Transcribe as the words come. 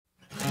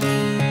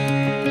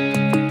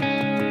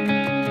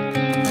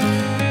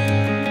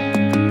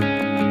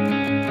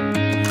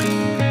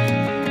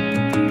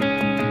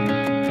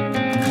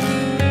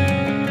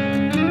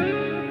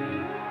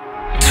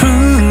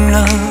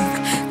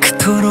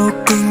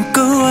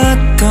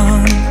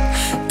꿈꿔왔던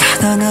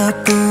단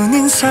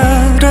하나뿐인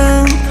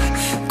사랑,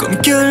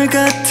 꿈결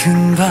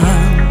같은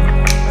밤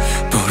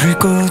불을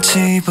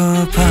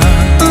꼬집어봐.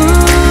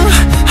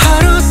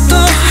 하루 또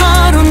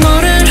하루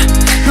너를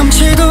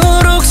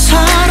넘치도록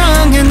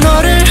사랑해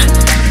너를.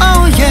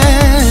 Oh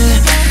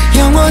yeah,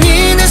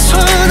 영원히 내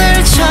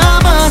손을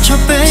잡아줘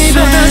baby.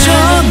 쏟아져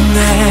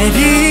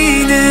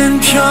내리는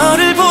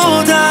별을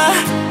보다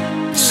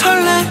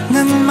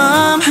설레는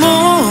맘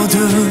모두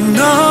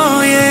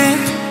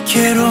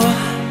너에게로.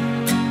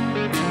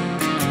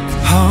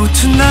 Oh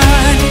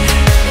tonight,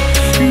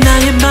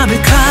 나의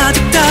맘을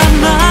가득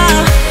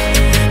담아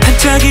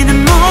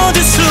반짝이는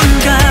모든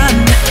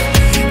순간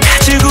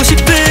가지고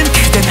싶은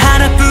그댄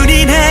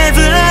하나뿐인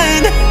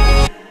heaven.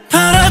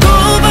 바라고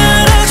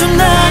바라줘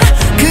난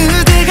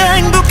그대가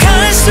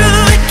행복할 수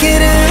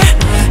있기를.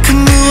 그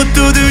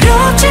무엇도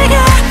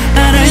두렵지가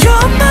않아요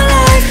my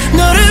life.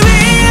 너를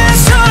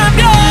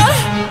위해서라면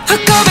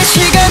한꺼번에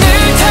시간을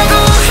타고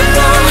흘러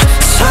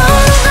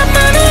서로가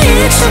많이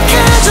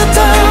익숙해져도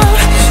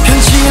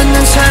변치 않는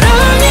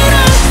사랑이란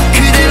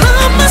그대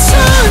love my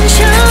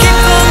sunshine.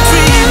 Keep on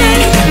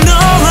dreaming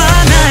너와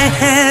나의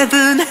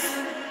heaven.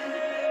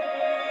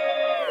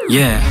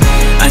 Yeah,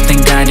 I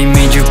think God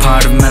made you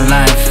part of my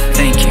life.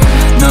 Thank you.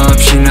 너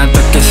없이 나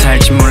어떻게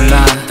살지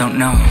몰라. Don't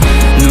know.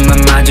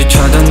 눈만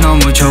마주쳐도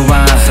너무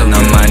좋아.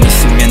 너만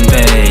있으면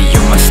돼.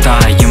 You're my star,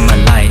 you're my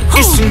light.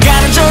 이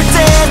순간은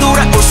절대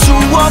돌아올 수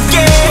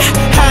없게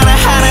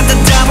하나하나 다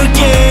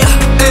담을게.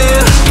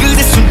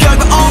 그대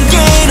숨결과 온게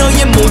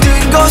너의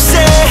모든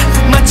것에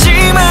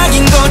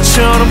마지막인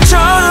것처럼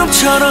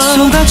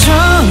쏟아져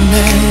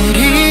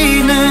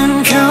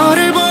내리는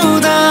별을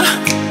보다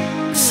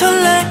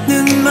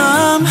설레는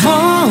맘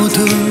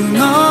모두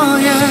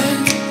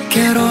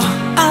너에게로.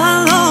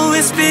 I'll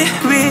always be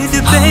with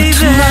you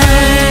baby.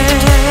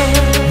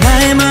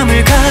 나의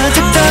맘을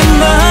가득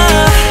담아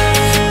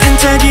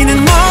반짝이는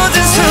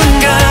모든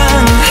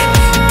순간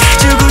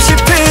가지고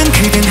싶은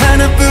그댄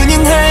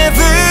하나뿐인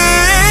heaven.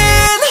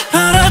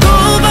 바라고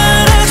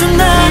바라줘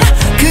난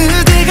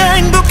그대가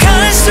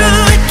행복할 수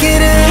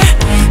있기를.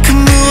 그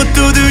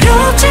무엇도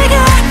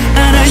두렵지가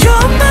않아요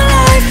my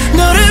life.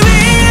 너를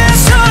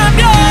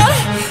위해서라면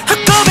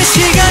한꺼번에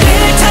시간을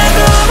타고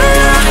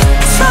흘러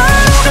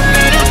서로가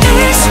매력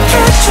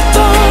익숙해져도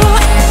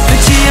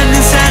변치 않는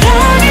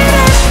사랑이란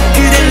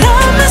그대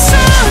love my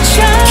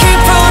sunshine.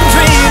 Keep on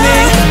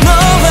dreaming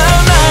너와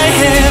나의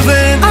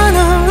heaven. I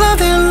know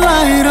love it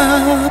light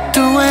up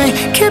the way.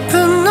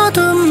 깊은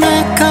어둠에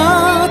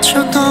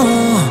갇혀도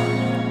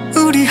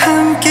우리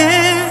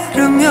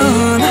함께라면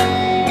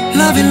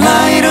love it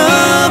light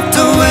up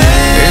the way.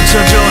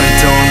 잊혀져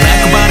있던 내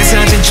고발의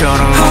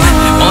사진처럼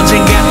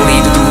언젠가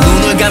우리도 두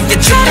눈을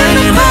감겠지.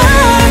 사랑을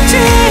받지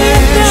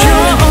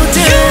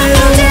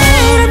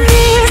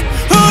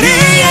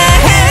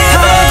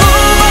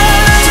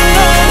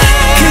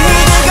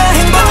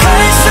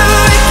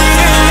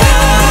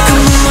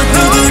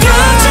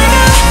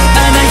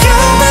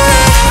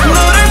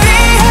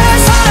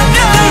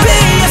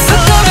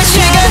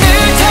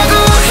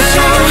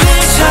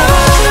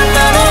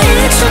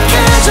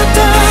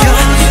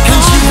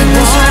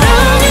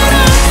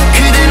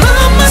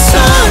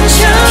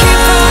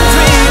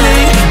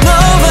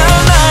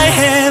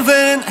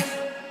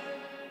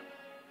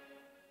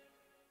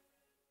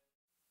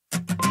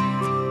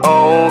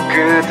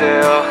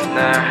그대여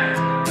날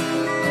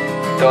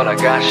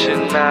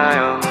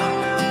떠나가시나요.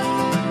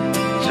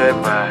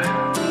 제발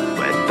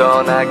왜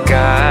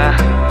떠나가.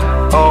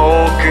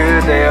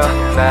 그대여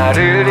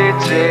나를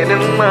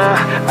잊지는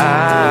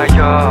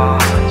마요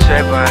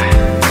제발.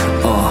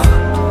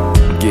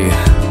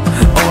 yeah.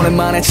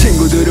 오랜만에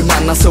친구들을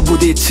만나서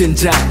부딪힌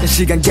자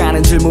시간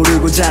가는 줄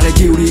모르고 잔을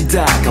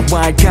기울이다가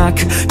왈칵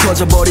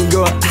터져버린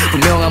것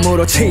분명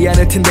아무렇지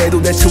않을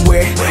텐데도 대체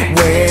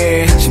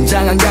왜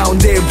심장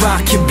한가운데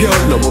박힌 별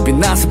너무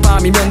빛나서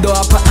밤이면 더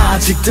아파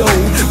아직도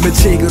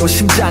매직으로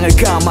심장을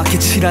까맣게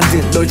칠한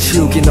듯 널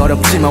지우긴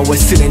어렵지만 왜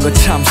쓰는 건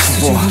참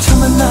쉬워. 첫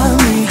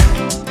만남이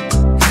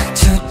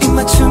첫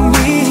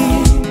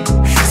입맞춤이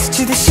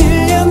스치듯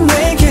실려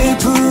내게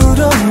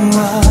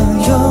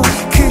불어와요.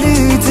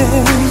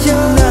 그대여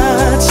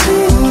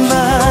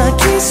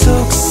마지막이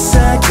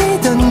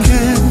속삭이던 그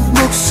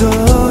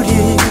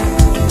목소리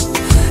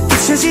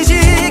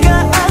잊혀지지가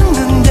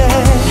않는데.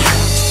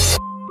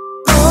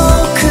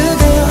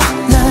 그대여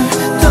날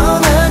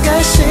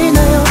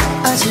떠나가시나요.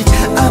 아직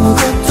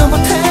아무것도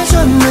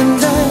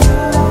못해줬는데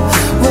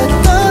왜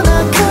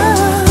떠나가.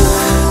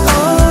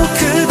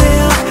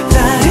 그대여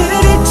나를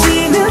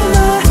잊지는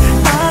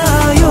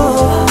마요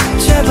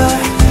제발.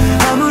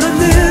 아무런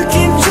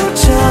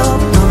느낌조차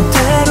없던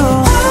대로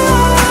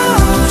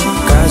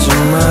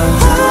가지마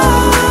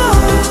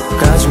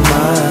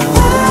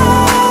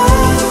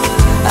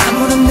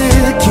아무런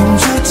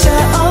느낌조차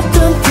없던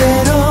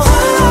대로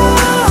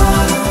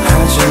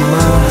하지마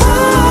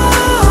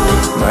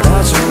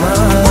말하지마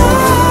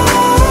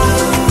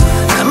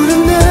아무런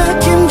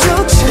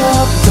느낌조차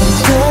없던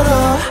대로.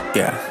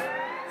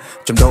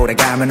 좀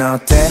돌아가면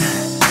어때.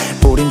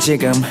 우린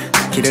지금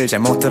길을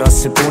잘못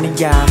들었을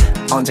뿐이야.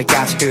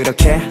 언제까지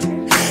그렇게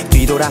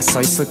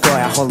뒤돌아서 있을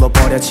거야. 홀로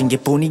버려진 게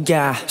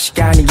뿐이야.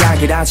 시간이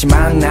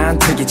약이라지만 난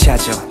특이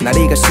찾아.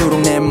 날이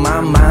갈수록 내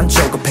맘만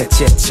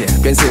조급해지지.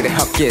 괜스레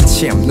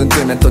헛기침 눈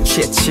뜨면 또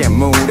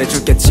취침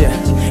우울해죽겠지.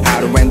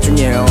 하루엔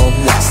중요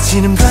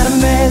스치는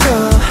바람에도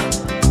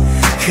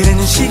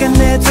흐르는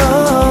시간에도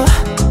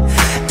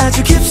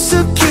아주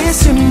깊숙이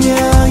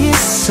스며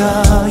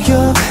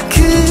있어요.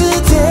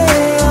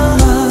 그대여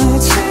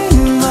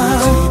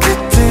마지막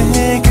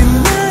그때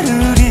그날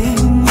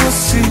우린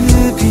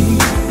모습이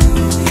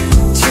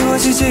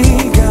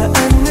지워지지가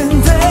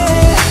않는데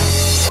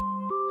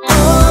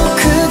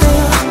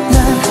그대여 날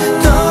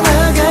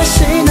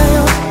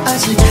떠나가시나요?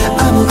 아직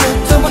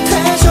아무것도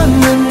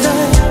못해줬는데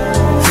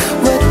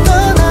왜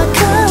떠나가?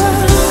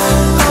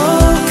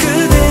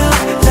 그대여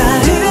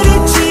나를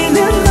잊지는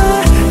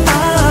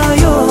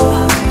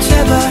말아요.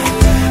 제발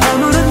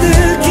아무런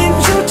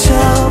느낌조차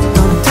없던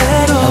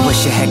대로. I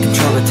wish I had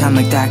control of time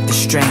like Doctor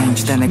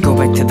Strange. Then I go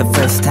back to the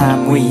first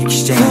time we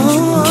exchanged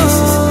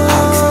kisses,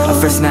 hugs, our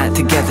first night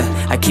together.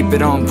 I keep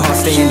it on pause,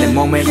 stay in the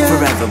moment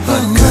forever.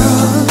 But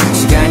girl,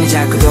 시간이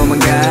자꾸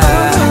도망가.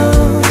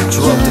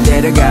 추억도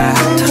데려가.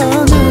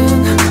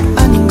 더는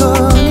아닌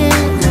거니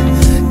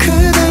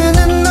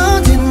그대는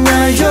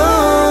어딨나요?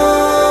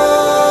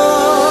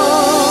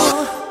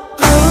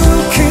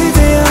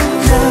 그대여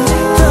날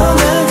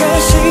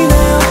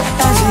떠나가시나요?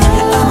 아직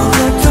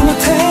아무것도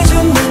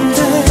못해줬는데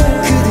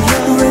그대여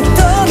왜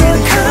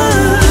떠나가?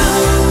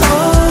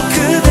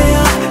 그대여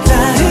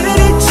나를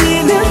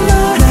잊지는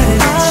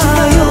말아요.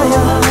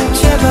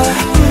 제발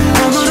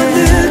아무런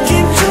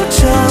느낌조차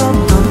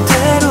없던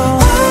대로.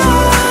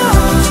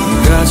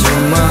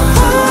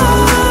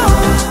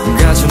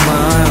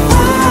 가지마요.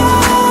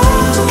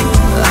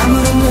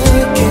 아무런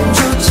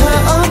느낌조차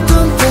없던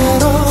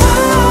대로.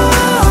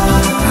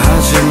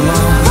 하지마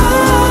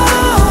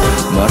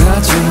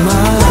말하지마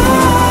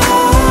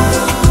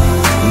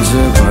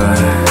제발.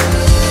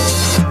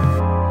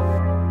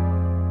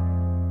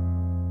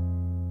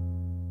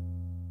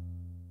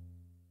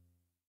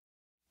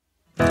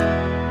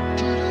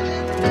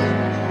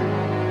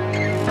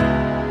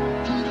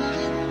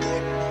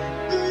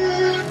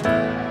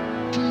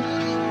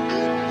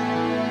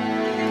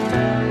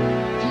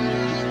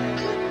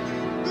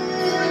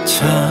 참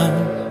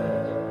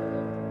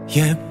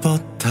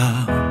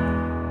예뻤다.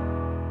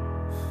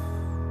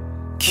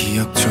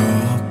 기억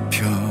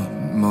좁혀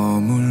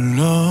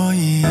머물러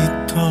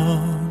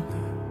있던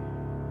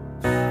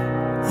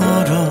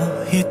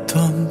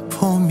얼어있던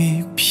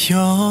봄이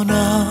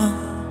피어나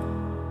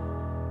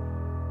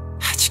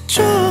아직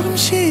조금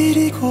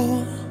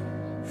시리고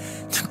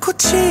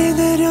눈꽃이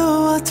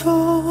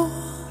내려와도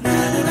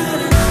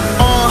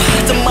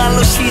어떤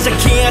말로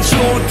시작해야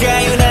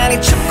좋을까요?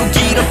 나는 춥고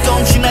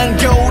길었던 지난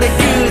겨울의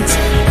끝.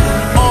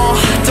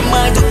 어떤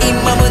말도 이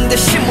맘은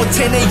대신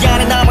못해 내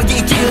안에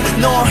남아있길.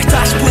 널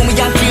다시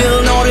품에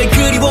안길. 너를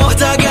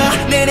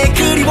그리워하다가 내내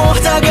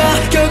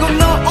그리워하다가 결국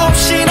너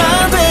없인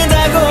안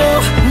된다고.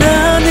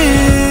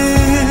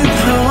 나는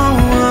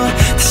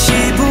다시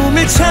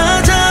봄을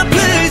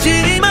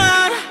찾아보지만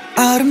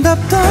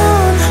아름답던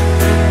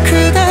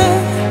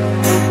그대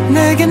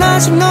내겐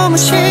아직 너무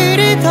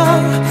시리다.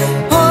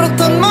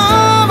 얼었던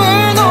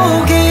마음을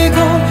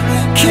녹이고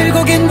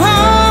길고 긴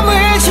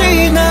밤을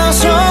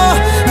지나서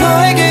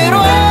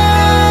너에게로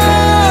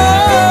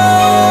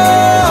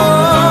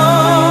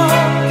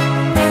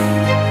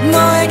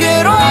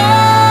너에게로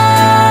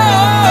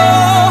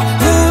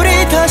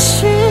우리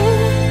다시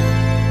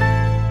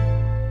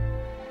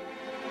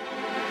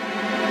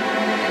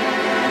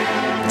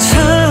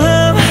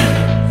참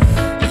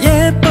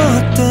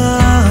예뻤다.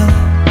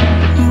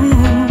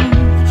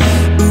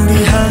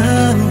 우리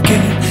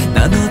함께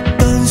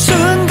나눴던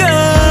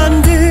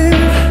순간들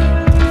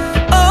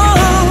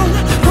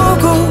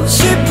보고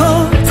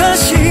싶어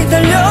다시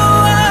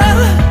달려와.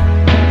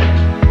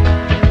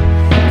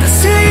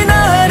 따스히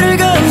나를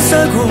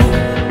감싸고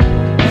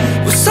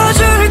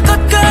웃어줄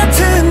것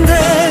같은데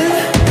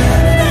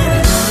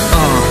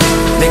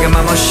내가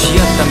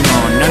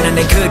맘없이였다면 너는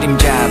내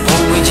그림자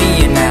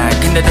보이지 않아.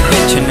 근데도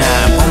괜찮아.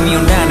 봄이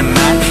온다는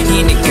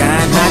말이니까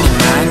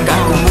나지만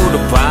가끔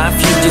물어봐. If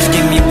you just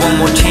give me one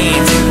more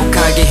chance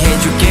행복하게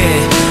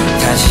해줄게.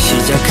 다시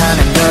시작하는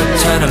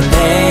것처럼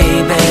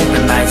baby. 내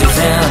말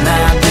주세요.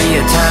 I'll be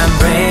your time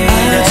break.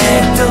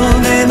 아직도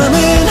내 맘은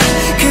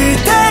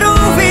그대로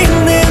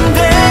있는데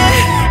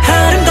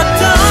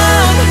아름답던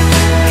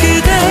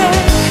그대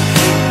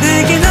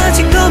내겐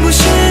아직 너무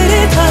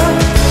시리다.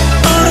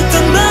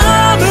 얼었던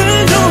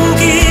마음을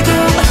녹이고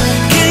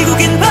길고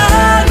긴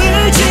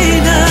밤을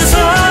지나서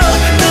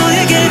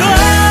너에게로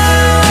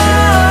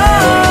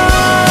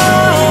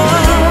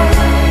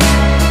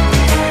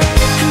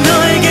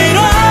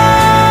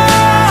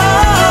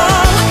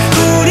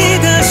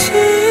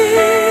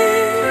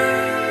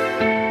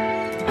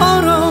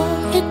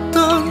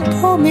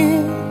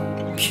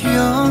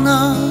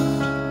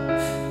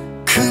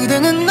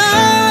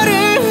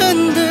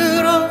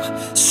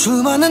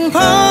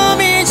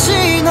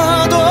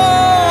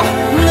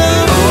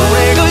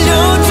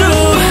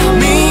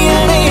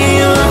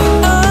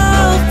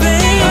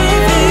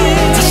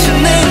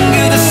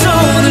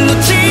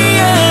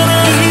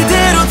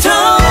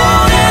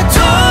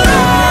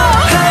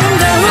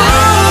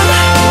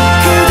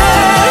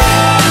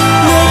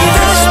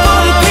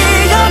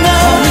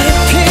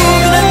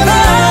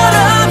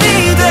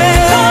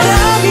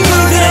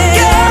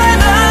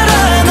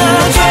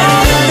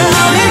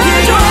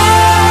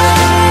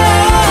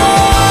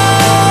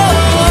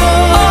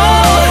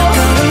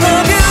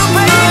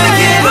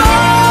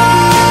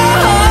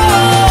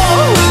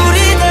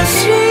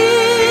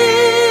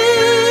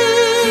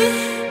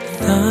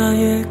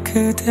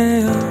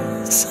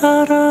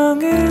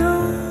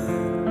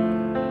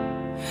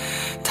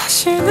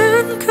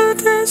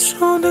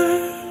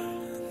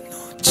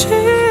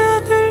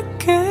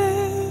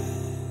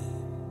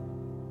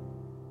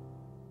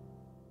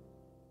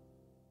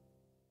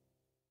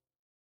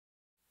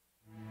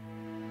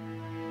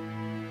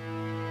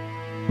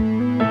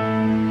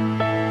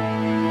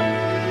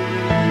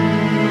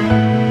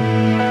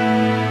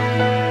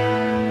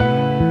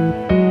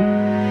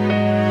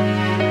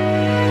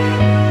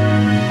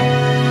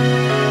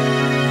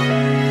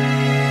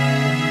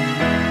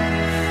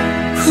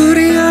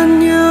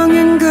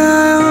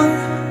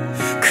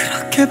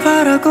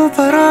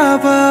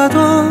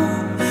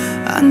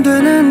안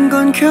되는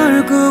건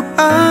결국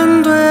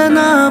안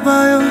되나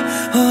봐요.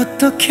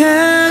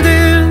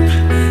 어떻게든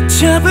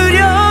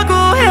잡으려고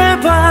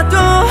해봐도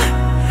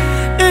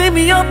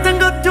의미 없던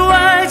것도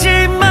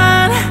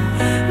알지만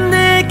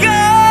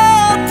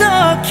내가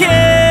어떻게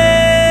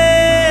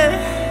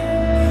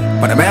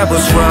Whatever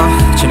was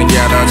wrong 치는 게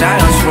더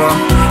자연스러워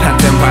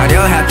한땐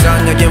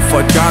화려했던 여긴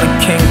forgotten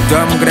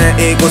kingdom 그래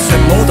이곳에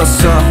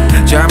묻었어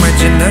잠을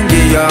짓는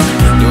기억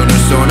눈을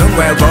쏘는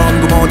외로움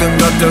그 모든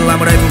것들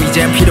아무래도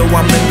이젠 필요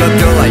없는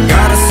것들 I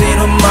gotta see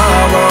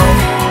tomorrow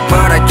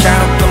But I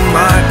can't open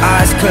my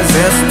eyes cause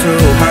it's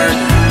too hurt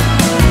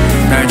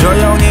날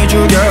조용히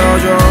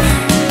죽여줘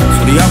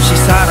소리 없이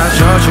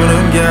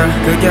사라져주는 게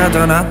그게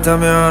더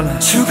낫다면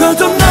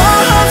죽어도 너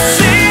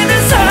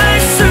없이는 살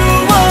수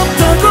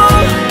없다고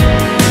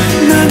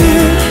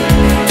나는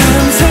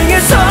다음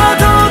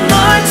생에서도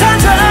널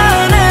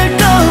찾아낼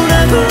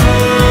거라고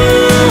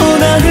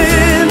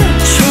나는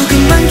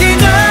조금만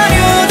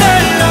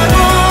기다려달라고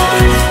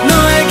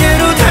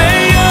너에게로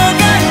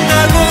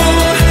달려간다고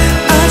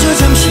아주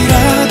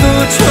잠시라도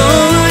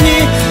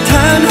좋으니 단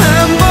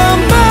한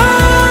번만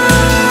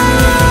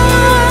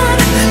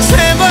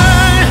제발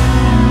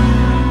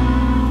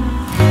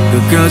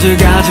끝까지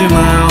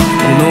가지마요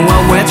너와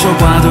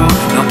외쳐봐도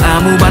너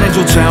아무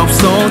반응조차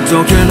없어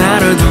어떻게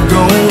나를 두고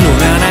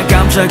눈 하나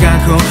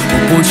깜짝하고 못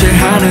본 채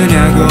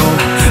하느냐고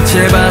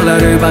제발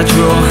나를 봐줘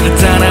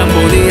단 한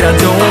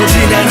번이라도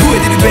지난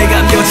후회들이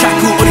되감겨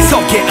자꾸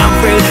어리석게 I'm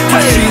real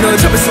다시 널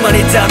잡을 수만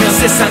있다면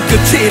세상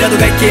끝이라도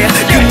갈게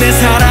끝내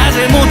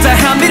사라질 못할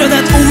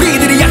미련한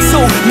우리들의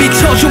약속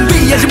미처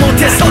준비하지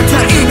못해서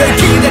두이별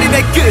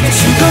기다림의 끝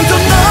죽어도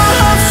너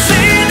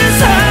없이는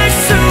살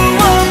수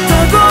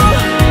없다고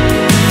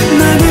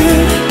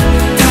나는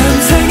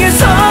다음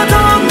생에서도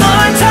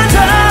널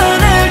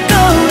찾아낼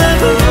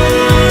거라고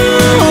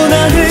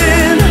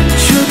나는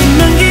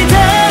조금만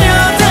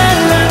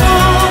기다려달라고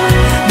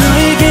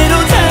너에게로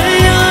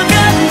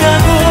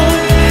달려간다고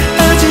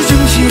아주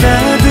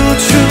잠시라도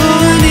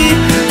좋으니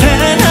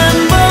단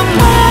한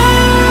번만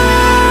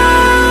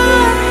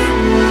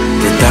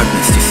The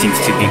darkness just seems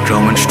to be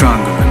growing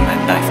stronger in my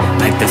life,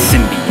 like the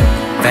symbiote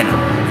venom.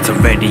 It's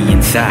already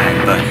inside,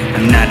 but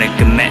I'm not a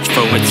good match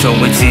for it, so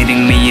it's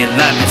eating me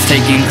alive. It's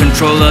taking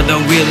control of the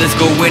wheel, it's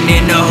going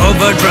in a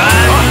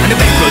overdrive. On the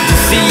back road to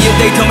see you,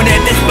 they told me that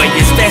this way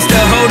is faster.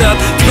 Hold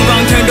up, took a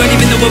wrong turn, don't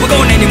even know where we're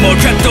going anymore.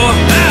 Trapdoor,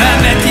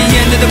 I'm at the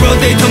end of the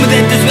road. They told me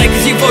that this way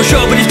could see for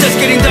sure, but it's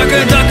just getting darker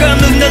and darker. I'm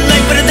losing the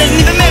light, but it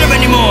doesn't even matter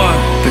anymore.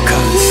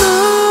 Because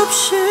너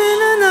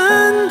없이는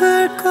안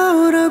될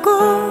거라고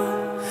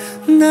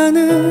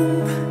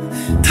나는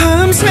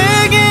다음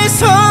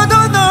생에서도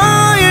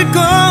너일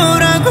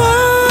거라고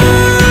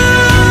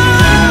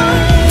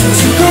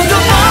죽어도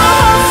너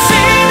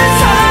없이는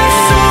살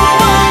수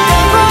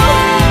없다고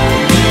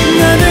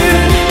나는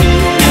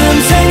다음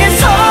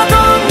생에서도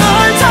널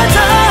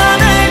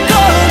찾아낼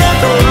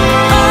거라고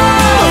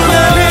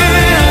나는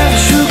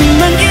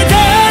조금만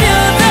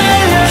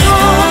기다려달라고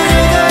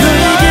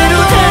너에게로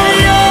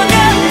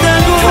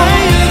달려간다고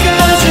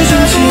아주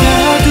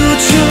잠시라도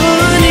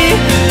좋으니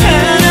단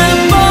한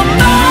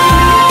번만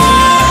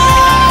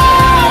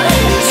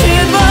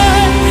제발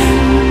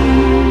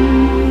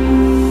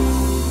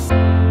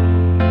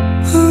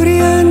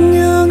우리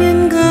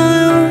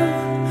안녕인가요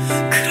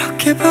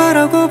그렇게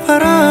바라고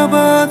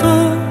바라봐도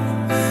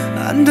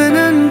안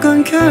되는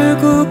건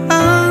결국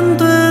안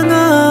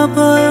되나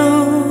봐요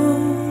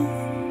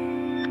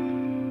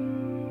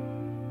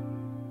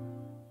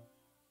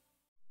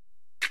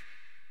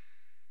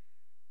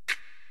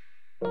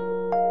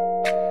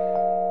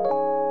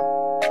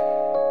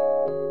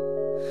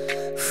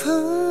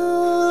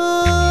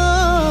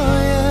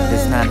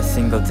there's not a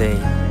single day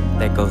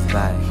that goes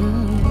by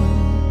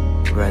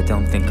where I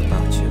don't think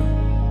about you.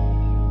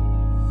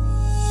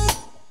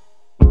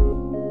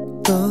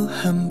 또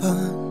한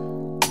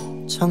번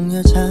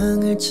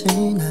정류장을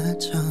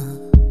지나죠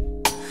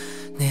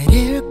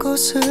내릴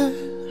곳을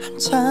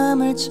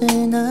한참을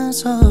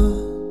지나서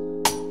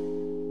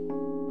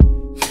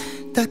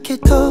딱히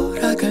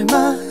돌아갈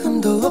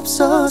마음도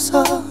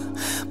없어서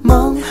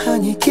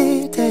멍하니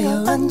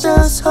기대어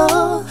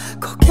앉아서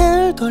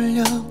고개를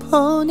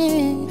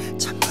돌려보니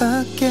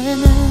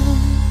창밖에는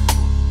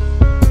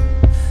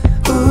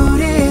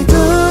우리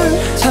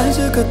둘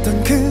자주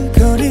걷던 그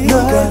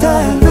거리가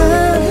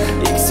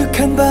닿는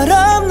익숙한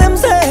바람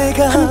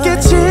냄새가 함께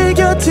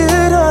즐겨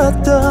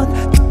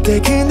들었던 그때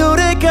그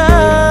노래가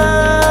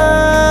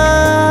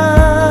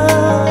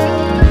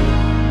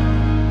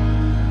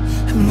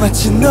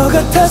마치 너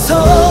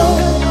같아서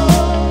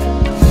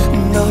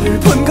너를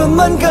본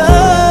것만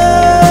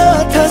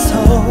같아서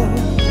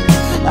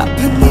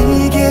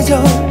아픈 이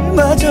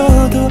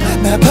계절마저도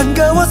나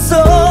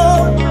반가웠어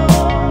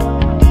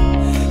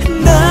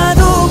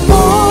나도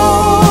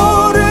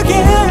모르게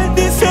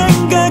네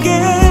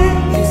생각에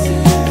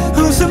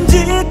웃음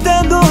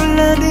짓다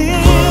놀라니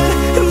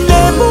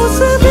내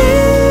모습이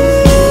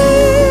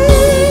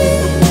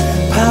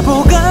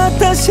바보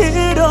같아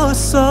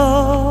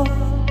싫었어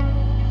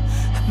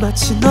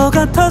마치 너 너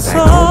같아서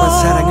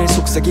달콤한 사랑을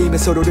속삭이며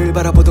서로를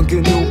바라보던 그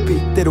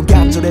눈빛 때론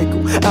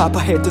간절했고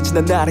아파했던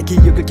지난 날의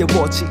기억을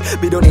깨웠지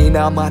미련이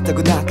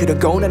남았다고 나 그런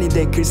건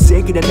아닌데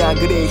글쎄 그냥 나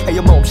그래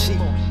하염없이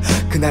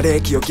그날의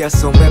기억이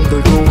속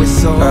맴돌고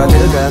있어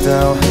어딜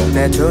가도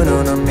내 두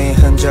눈은 네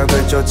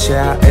흔적을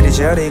쫓아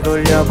이리저리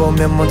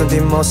굴려보면 모든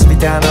뒷모습이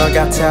다 너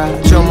같아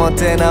좀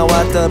어때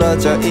나와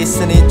떨어져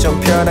있으니 좀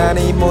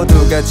편하니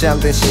모두가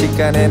잠든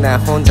시간에 나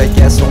혼자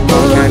계속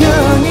멍하니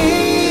우연히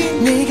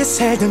네가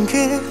살던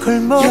그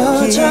골목이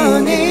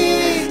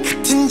여전히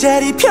같은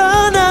자리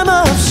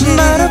변함없이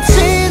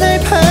말없이 날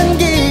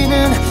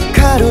반기는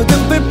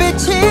가로등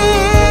불빛이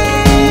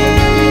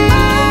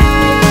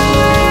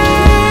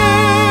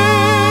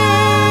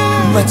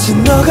마치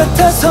너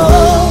같아서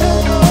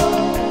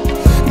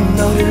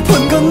너를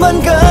본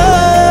것만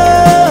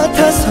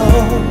같아서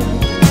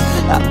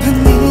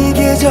아픈 네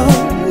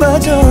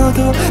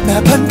계절마저도 나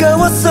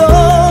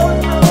반가웠어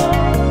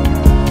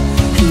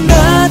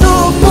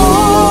나도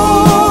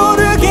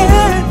모르게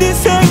네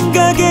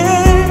생각에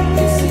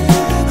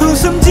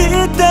웃음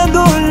짓다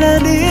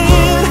놀라는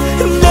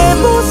내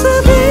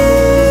모습이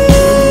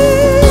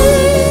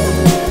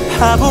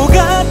바보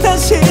같아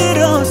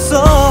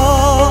싫었어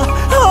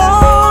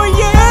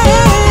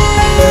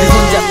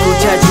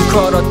자주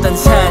걸었던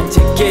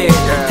산책길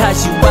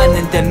다시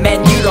왔는데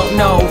man you don't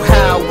know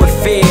how it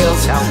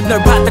feels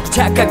널 봤다고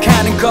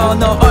착각하는 거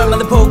너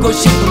얼마나 보고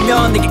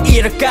싶으면 내게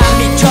이럴까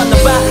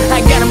미쳤나봐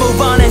I gotta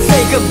move on and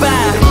say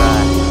goodbye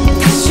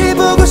다시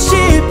보고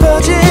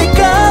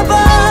싶어질까봐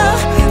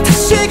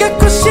다시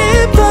갖고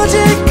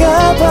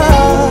싶어질까봐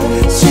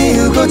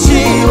지우고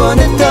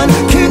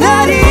지워냈던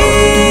그날이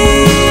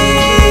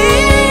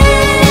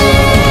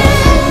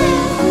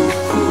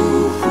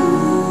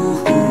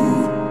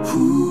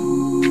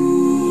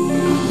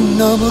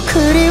너무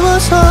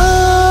그리워서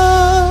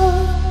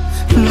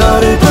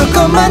너를 볼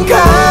것만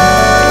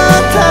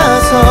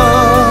같아서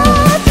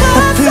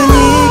아픈 이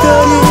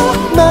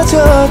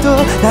거리마저도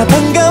나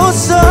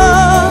반가웠어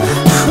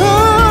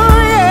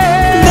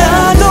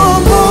나도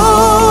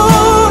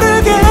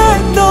모르게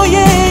너의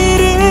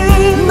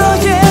이름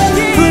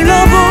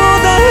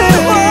불러보다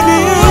흘리는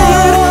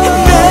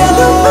내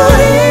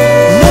눈물이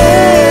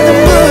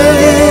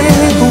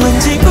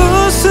왠지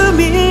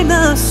웃음이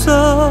났어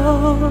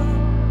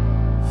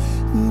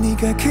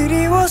네가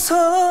그리워서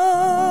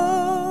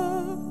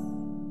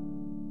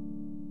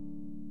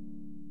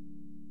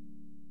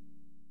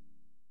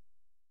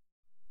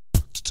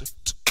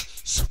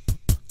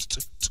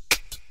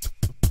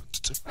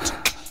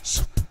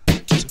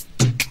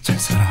잘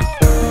살아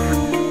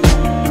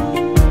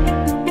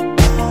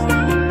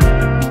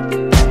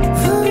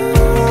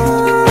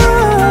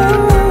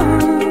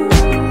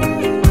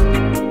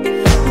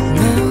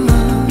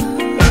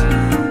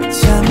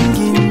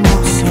잠긴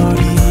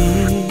목소리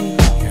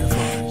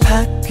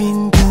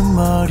빈 그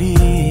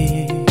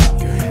머리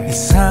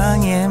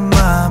이상의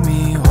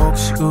맘이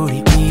혹시 우리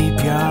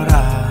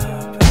이별아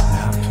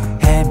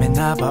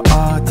헤매나봐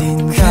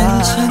어딘가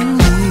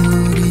괜찮니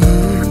우리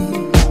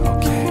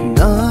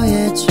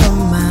너의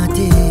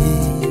첫마디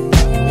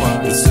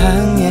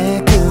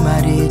이상의 그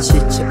말이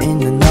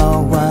지쳐있는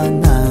너와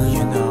나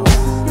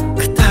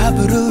그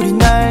답을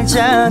우린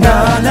알잖아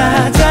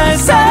너나 잘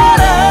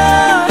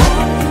살아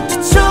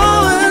더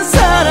좋은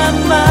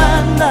사람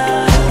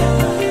만나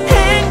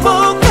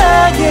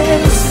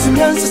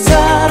웃으면서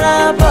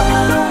살아봐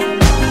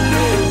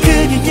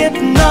그게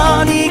예쁜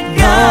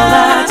너니까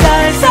너나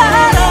잘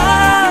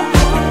살아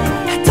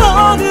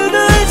더는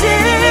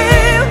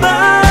울지마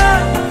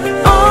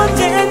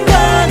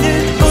언젠가는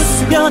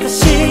웃으며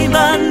다시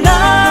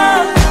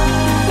만나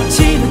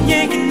지난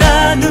얘기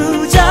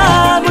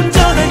나누자 먼저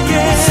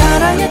갈게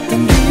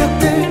사랑했던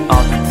기억들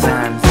All the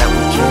times that we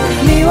cared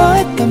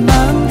미워했던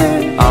마음들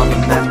All the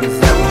memories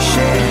that we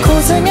shared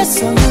고생했어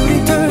우리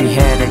둘 We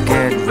had a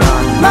good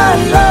run My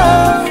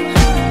love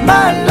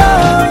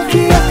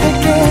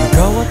기억할게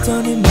부러웠던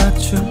이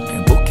맞춤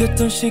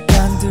행복했던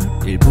시간들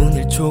 1분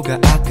 1초가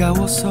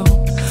아까워서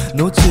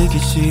놓치기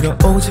싫어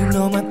오직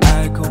너만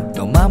알고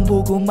너만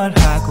보고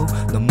말하고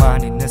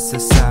너만이 내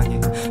세상에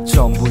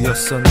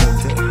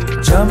전부였었는데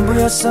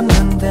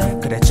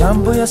그래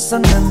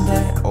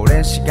전부였었는데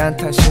오랜 시간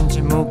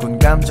탓인지 묵은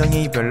감정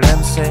이별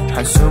냄새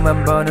한숨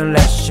한 번을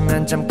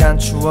내쉬면 잠깐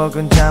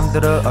추억은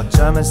잠들어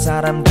어쩌면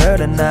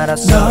사람들은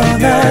알아서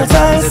너나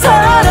잘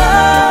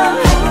살아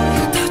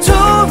더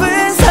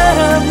좋은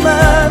사람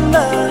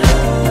만나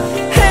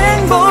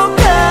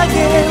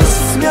행복하게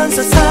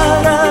웃으면서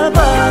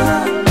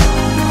살아봐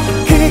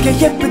그게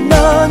예쁜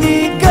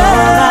너니까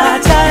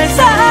너나 잘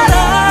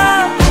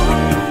살아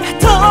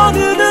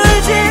더는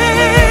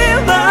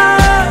울지마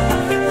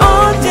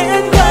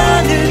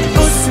언젠가는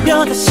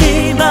웃으며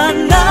다시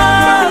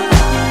만나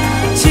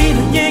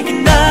지난 얘기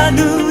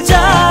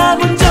나누자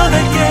먼저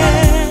갈게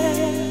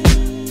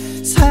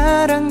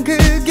사랑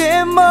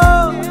그게 뭐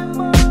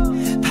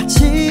다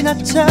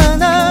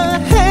지났잖아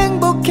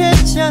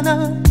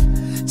행복했잖아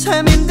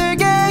참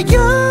힘들게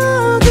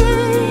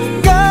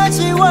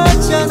여기까지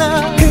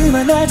왔잖아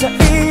그만하자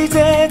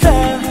이제 다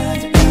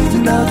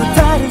너도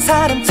다 다른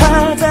사람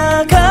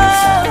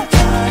찾아가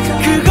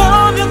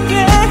그거면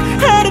꽤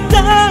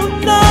아름다운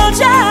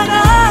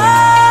너잖아.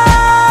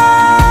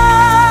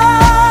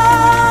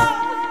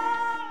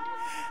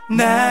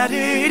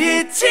 나를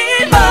잊지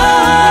마.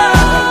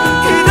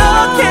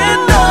 그렇게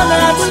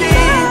떠나지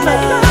마.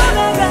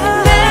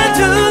 내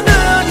두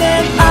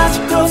눈엔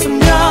아직도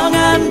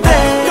선명한데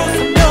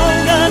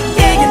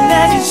이게 내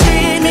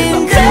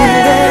진심인데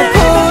그래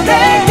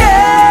보낼게.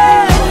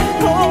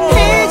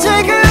 이제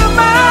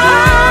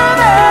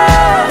그만해.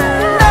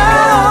 나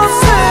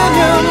없으면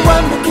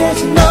완벽해진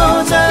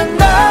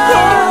너잖아.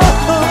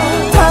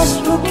 다시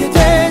웃게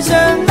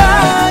되잖아.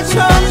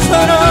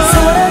 처음처럼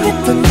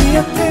사랑했던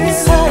기억들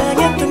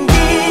사랑했던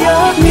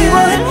기억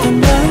미워했던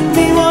날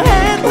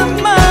미워했던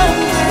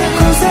마음들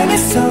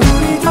고생했어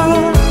우리도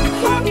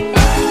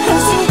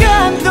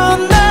한순간도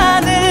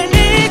나는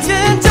잊은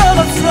적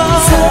없어.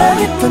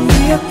 사랑했던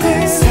기억들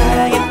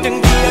사랑했던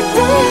기억들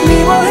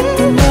미워했던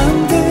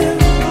마음들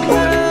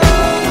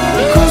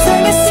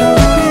고생했어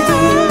우리도.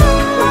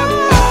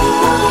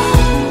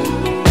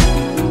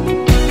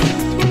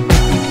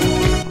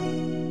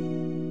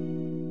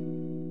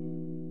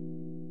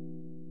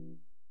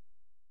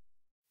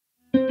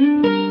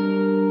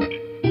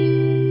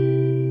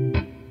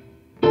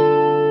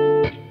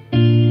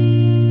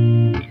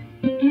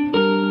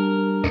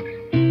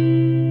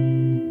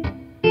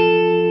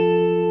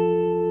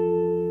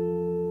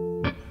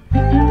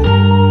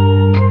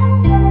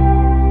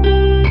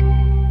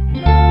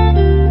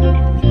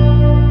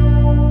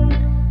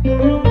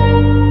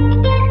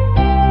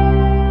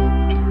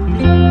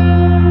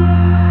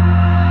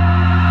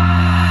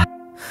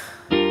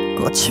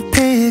 꽃이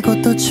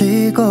피고 또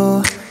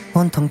지고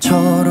온통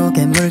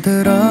초록에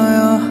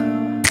물들어요.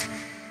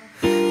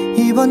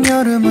 이번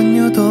여름은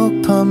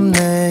유독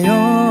덥네요.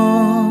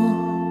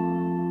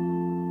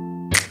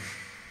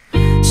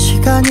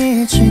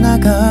 시간이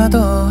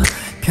지나가도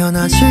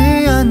변하지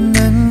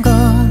않는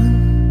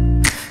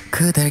건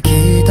그댈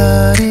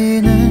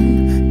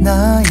기다리는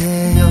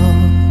나예요.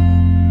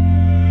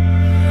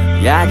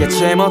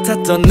 야기치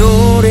못했던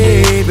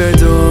우리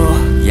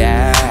이별도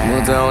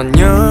무더운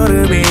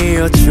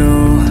여름이었죠.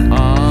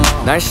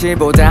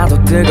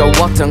 날씨보다도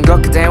뜨거웠던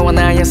것 그대와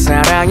나의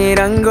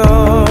사랑이란 걸.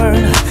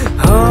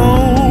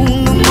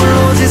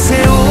 눈물로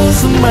지새운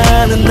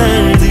수많은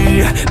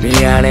날들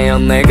미안해요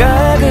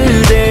내가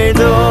그댈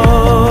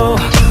더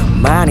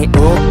많이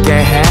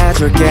웃게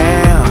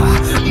해줄게요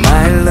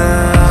My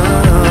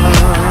love.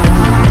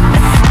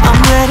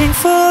 I'm waiting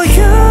for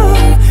you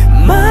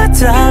my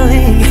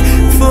darling.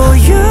 For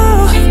you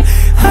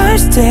I'll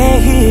stay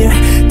here.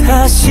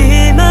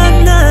 다시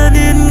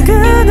만나는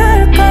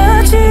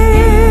그날까지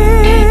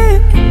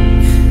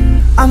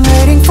I'm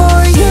waiting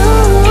for you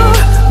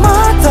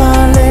my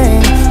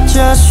darling.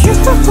 Just you.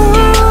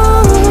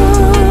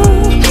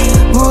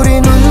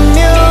 우린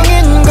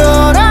운명인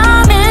걸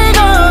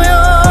믿어요.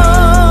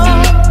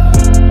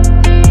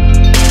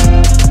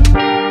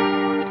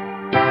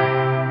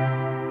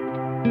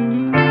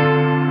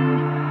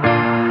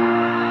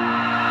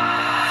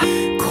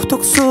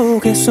 고독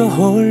속에서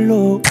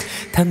홀로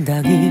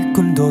당당히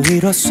꿈도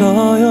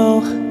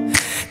이뤘어요.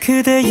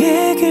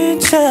 그대에겐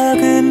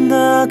작은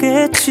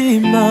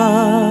나겠지만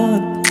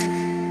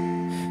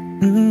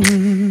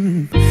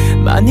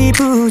많이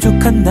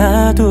부족한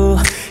나도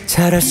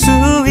잘할 수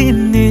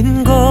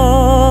있는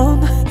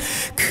건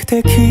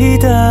그대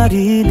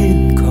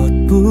기다리는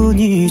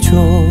것뿐이죠.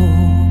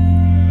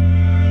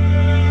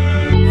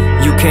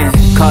 You can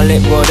call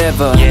it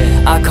whatever,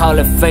 I call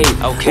it fate.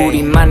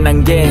 우리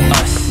만난 게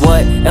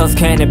what else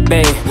can it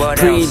be?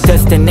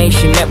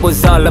 Predestination, that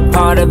was all a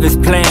part of his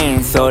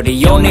plan. So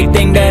the only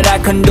thing that I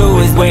can do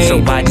is wait.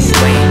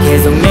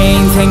 계속 내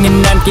인생에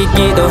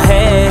남기기도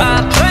해.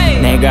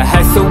 내가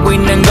할 수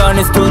있는 건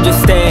is to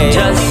just stay.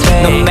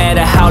 No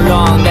matter how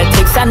long that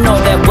takes, I know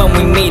that when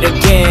we meet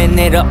again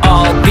it'll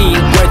all be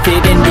worth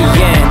it in the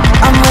end.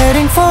 I'm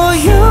waiting for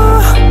you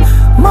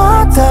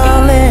my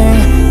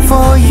darling.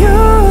 For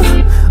you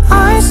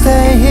I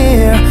stay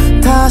here.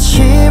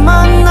 다시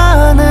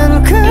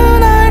만나는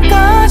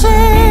그날까지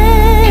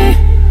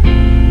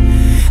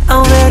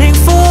I'm waiting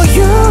for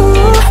you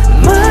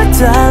my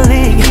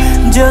darling.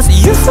 Just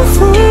you.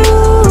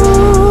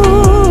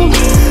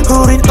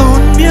 우린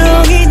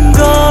운명인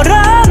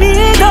거라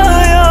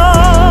믿어요.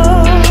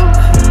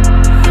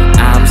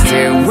 I'm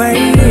still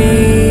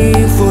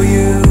waiting for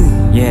you.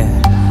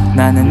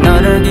 나는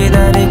너를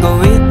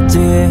기다리고 있지.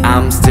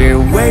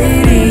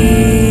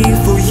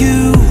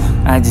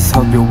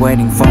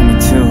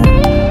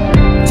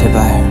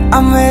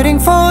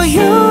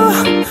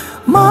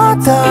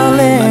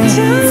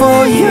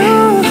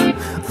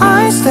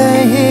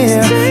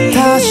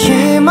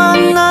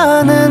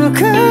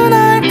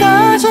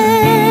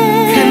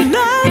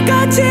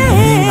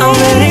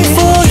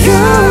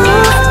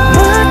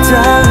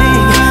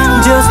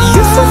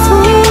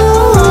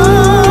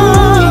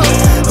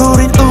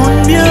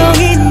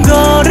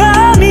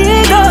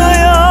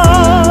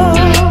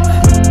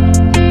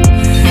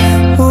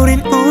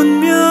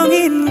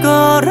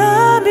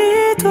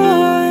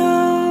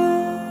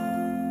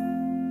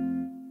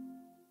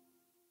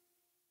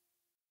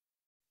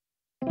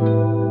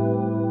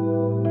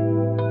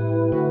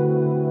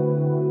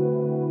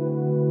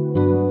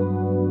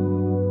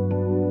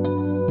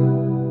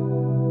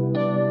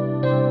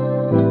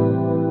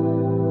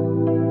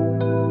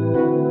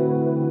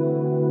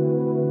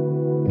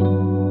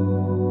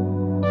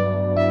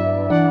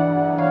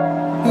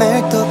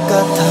 매일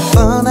똑같아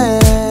뻔해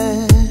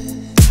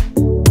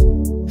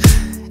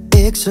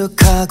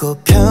익숙하고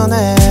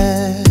편해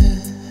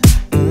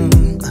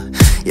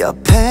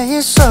옆에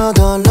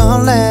있어도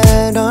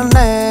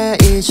널래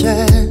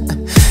이제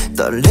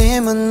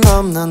떨림은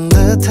없는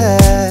듯해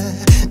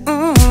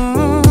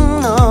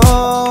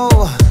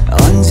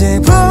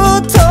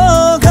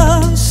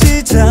언제부터가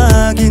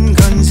시작인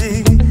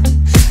건지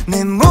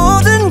내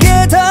모든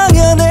게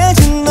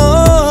당연해진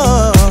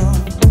너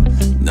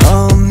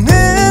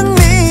없는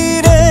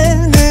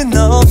미래는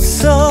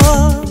없어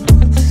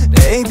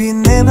Baby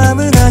내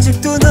맘은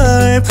아직도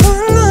널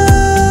불러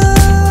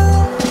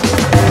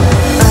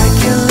I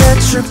can't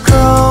let you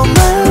go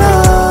my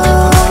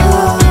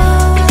love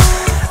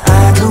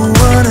I don't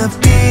wanna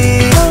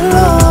be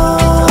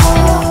alone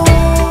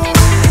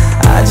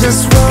I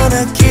just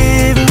wanna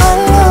give my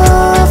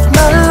love,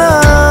 my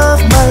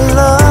love, my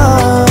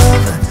love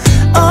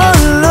all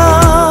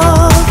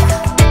love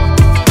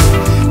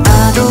I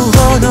don't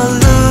wanna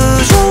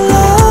lose your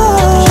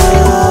love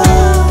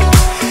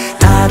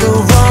I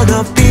don't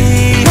wanna be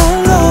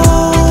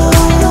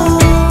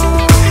alone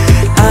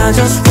I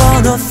just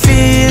wanna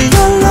feel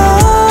your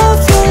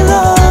love, your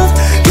love,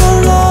 your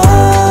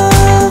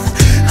love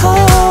oh.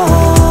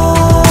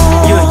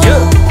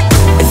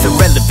 It's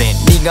irrelevant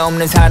네가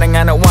없는 사랑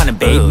I don't wanna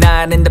be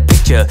Not in the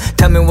picture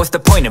Tell me what's the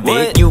point of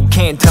it You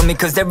can't tell me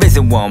cause there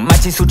isn't one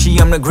마치 수치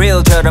없는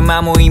grill처럼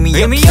아무 의미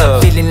없어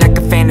Feeling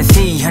like a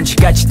fantasy 현실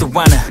같지도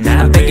않아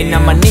I'm begging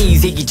on my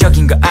knees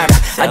이기적인 거 알아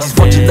I just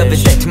want your love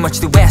is that too much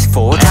to ask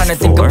for Trying to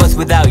think of us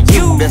without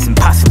you That's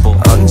impossible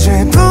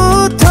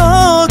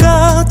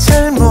언제부터가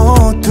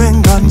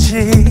잘못된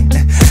건지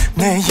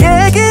내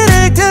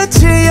얘기를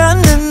듣지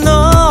않는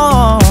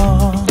너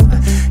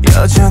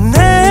여전히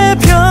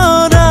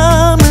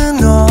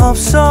변함은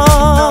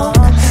없어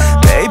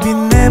Baby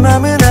내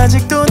맘은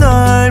아직도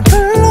널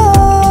불러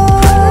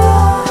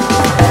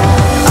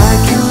I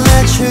can't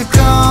let you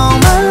go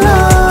my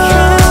love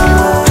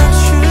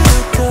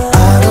I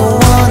don't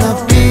wanna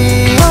be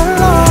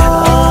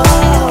alone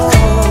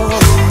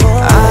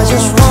I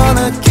just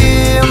wanna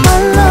give my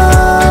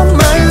love,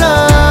 my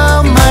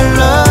love, my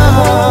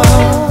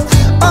love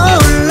oh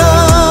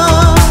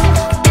love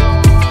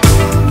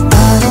I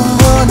don't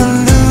wanna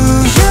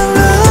lose your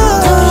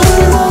love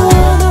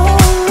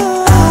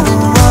I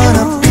don't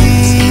wanna be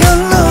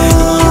alone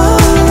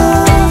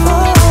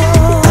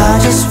I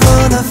just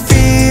wanna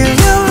feel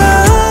your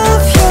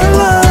love, your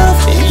love,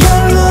 your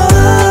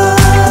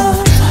love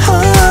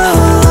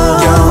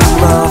your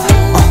love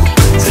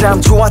참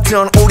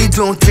좋았던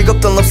우리도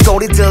뜨겁던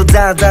럽스토리들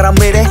달달한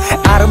미래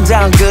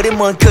아름다운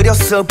그림을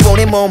그렸을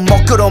뿐이 뭐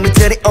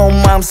먹구름이들이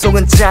온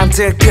마음속은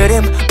잔뜩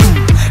그림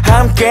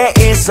함께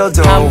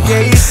있어도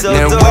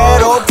늘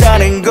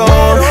외롭다는 건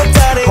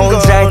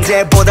혼자일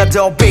때보다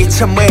더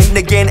비참해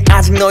내겐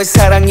아직 너의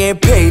사랑이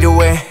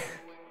필요해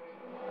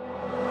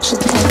I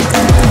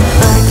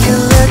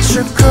can't let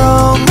you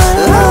go my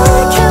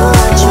love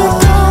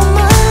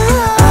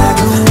I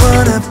don't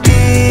wanna be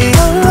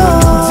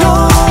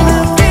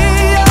alone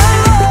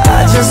I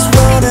just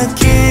wanna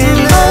give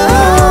my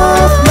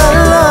love, my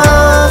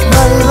love,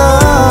 my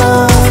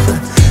love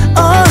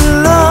all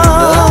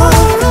love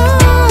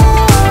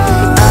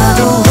I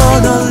don't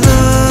wanna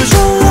lose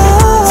your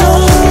love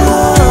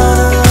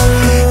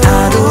I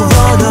don't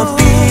wanna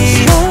be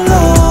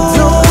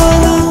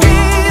alone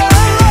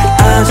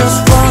I just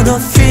wanna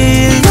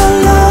feel your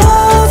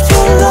love,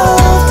 your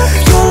love,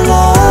 your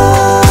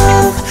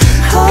love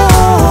oh.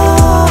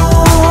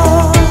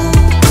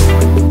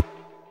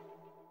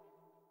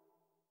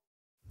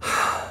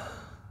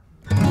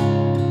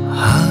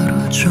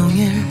 하루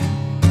종일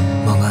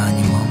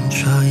멍하니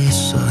멈춰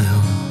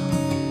있어요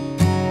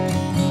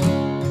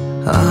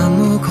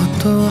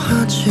아무것도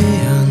하지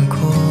않고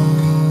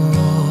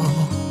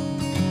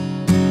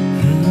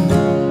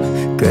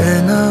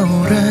꽤나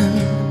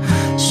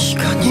오랜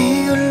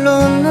시간이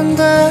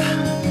흘렀는데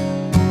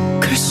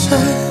글쎄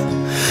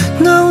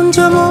나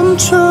혼자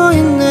멈춰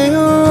있네요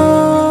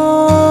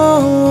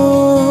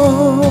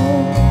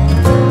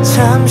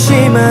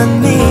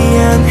잠시만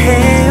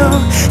미안해요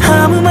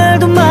아무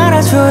말도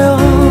말아줘요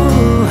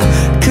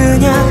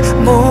그냥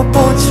못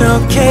본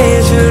척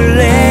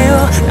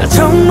해줄래요 나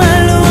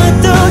정말로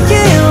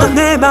어떡해요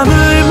내 맘을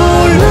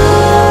몰라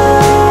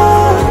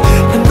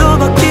난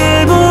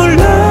너밖에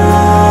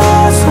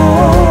몰라서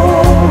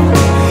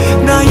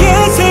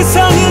나의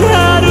세상은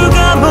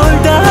하루가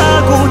멀다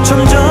하고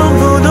점점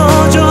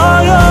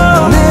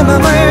무너져요 내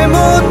맘을 못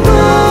봐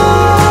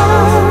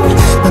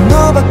난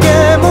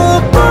너밖에 못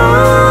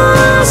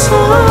봐서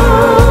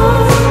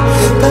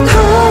단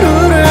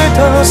하루를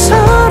더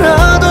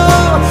살아도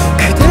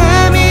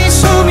그대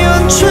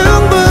미소면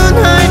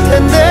충분할 텐데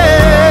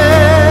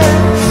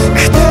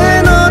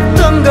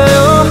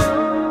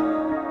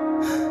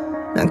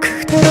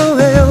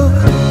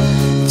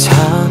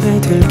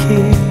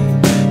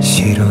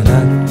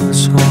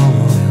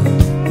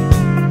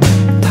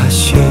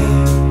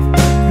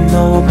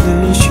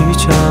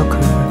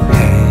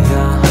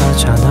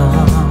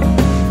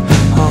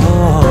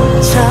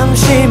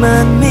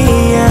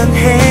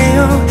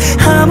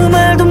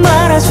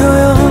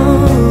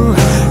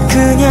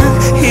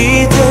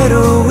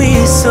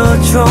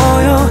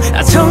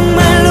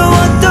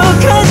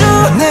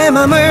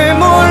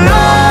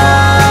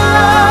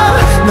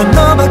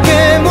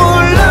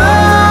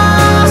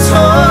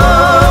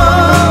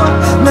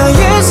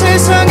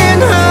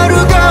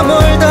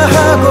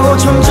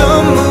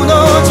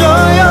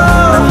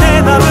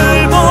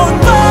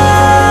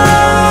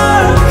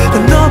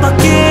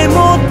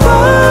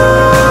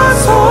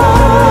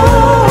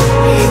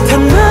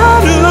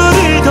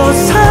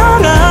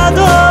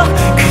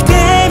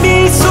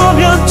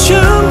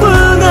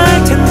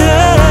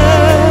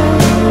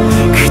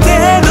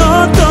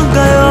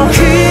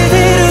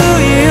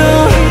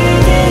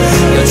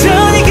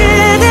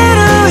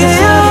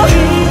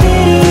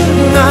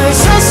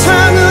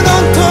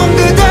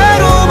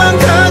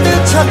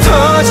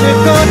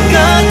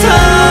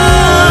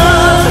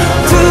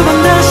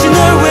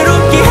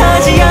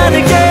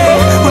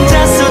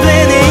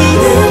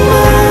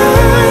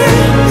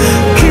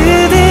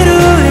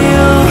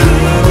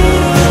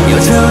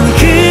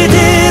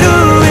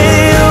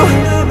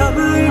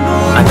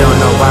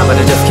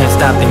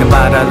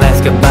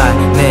let's goodbye.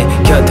 내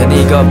곁에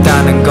네가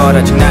없다는 걸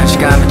아직 난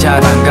시간을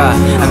잘 안 가.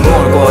 I'm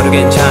more 거도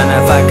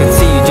괜찮아. If I could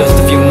see you just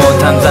a few more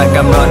times like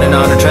I'm running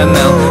on a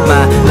treadmill.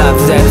 My life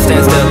is at a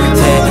standstill.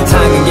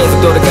 세상은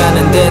계속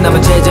돌아가는데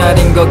나만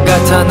제자리인 것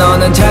같아.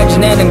 너는 잘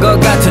지내는 것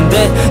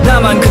같은데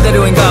나만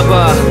그대로인가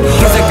봐.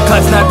 It's like the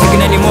clock's not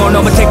ticking anymore.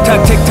 너무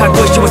틱탁 틱탁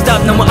wish you would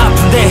stop. 너무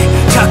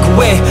아픈데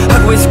자꾸 왜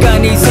하고 있을까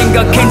네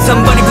생각. Can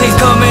somebody please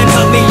come and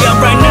help me out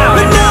right now.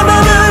 왜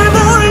나만을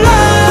몰라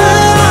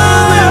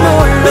왜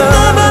몰라 왜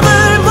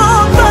나만을 못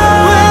봐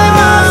왜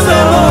맘을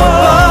못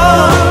봐.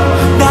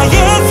 나의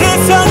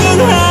세상은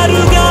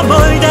하루가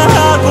멀다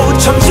하고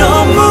점점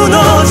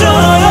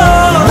무너져요.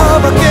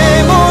 너밖에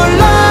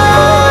몰라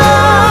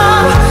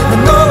난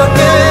너밖에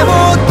못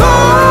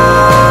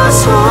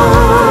봐서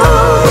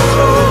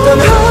단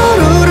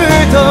하루를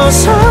더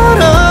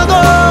살아도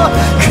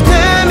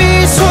그대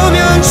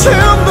미소면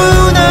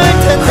충분할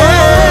텐데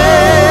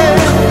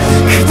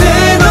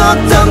그댄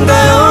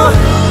어떤가요?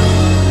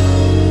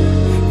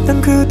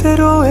 난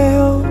그대로예요.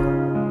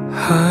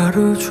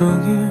 하루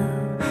종일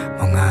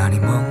멍하니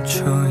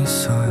멈춰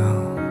있어요.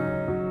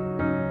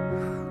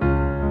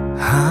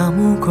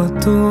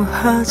 아무것도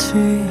하지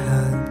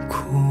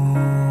않고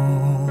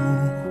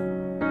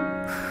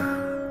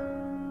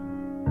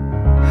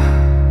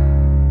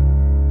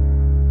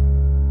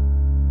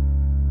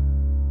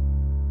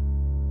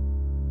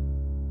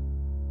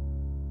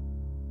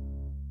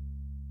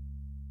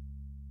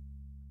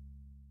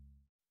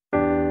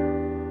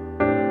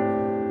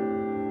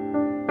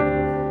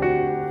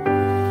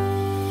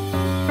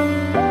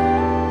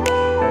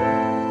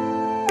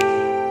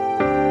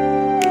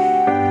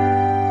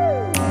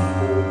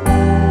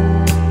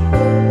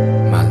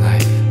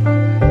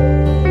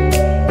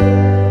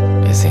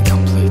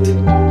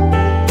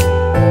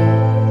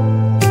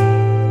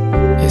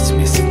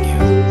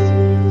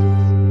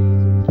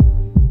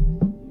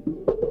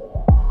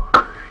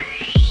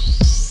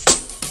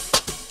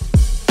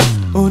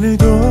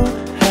오늘도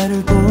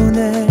하루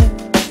보내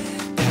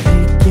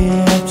다를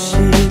게 없이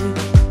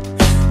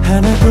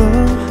하나도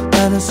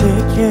안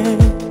어색해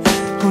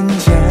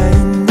혼자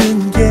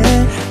있는 게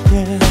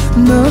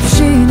너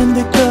없이는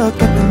될 것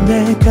같은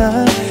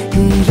내가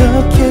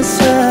이렇게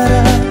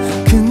살아.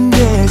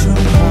 근데 좀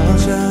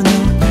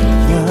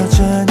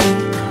여전히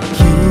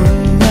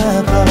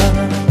있나 봐.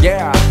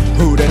 Yeah,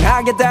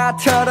 후련하게 다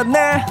털어내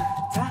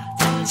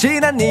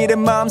지난 일에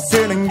마음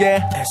쓰는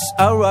게 It's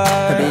alright.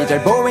 답이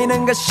잘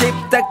보이는 것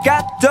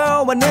싶다가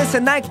또 어느새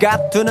날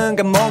가두는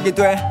감옥이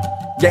돼.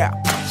 Yeah,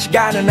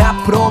 시간은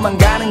앞으로만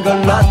가는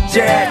걸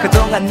어째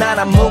그동안 난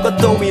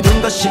아무것도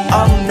이룬 것이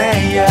없네.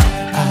 Yeah.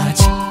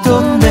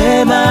 아직도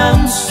내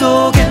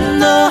마음속에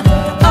너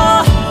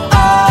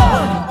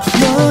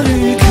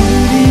너를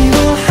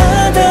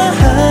그리워하다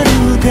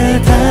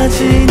하루가 다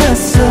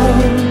지났어.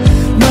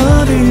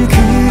 너를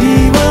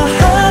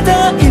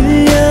그리워하다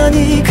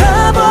 1년이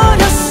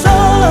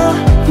가버렸어.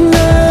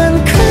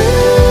 난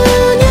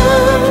그냥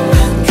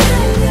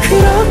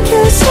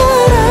그렇게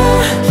살아.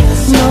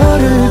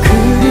 너를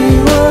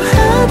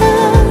그리워하다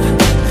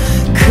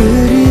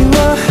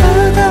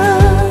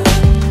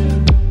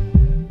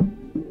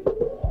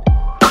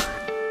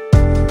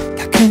다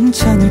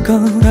괜찮을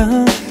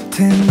거라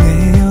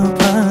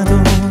되뇌어봐도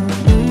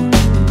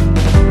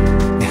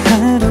내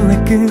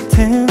하루의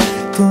끝엔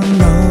또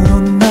너로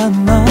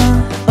남아.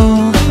 너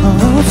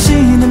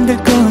없이는 될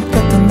것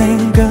같던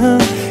내가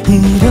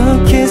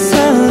이렇게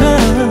살아.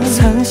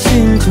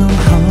 사실 좀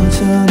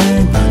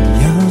허전해. 넌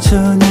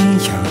여전히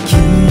여기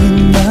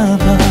있나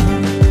봐.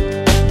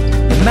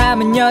 내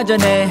맘은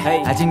여전해.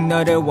 아직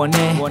너를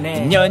원해.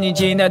 1년이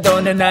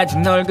지나도 난 아직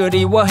널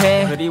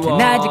그리워해.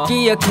 난 아직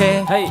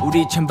기억해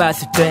우리 처음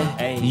봤을 때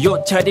네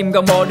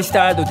옷차림과 머리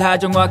스타일도 다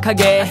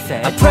정확하게.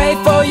 I pray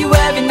for you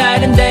every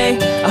night and day.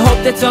 I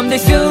hope that someday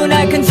soon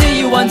I can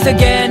see you once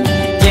again.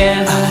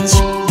 Yeah.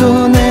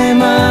 아직도 내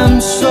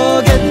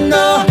마음속에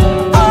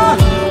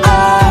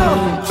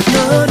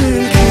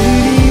너를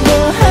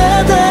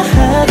그리워하다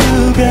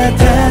하루가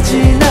다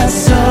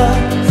지났어.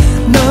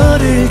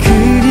 너를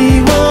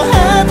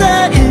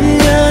그리워하다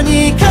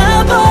 1년이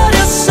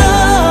가버렸어.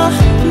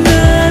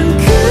 난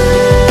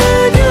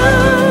그냥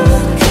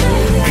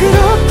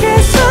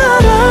그렇게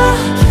살아.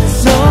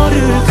 너를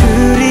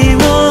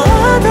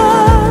그리워하다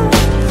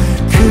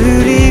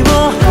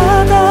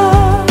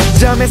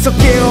잠에서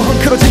깨어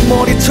헝클어진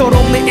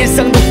머리처럼 내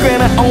일상도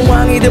꽤나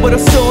엉망이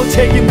돼버렸어.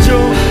 책임져.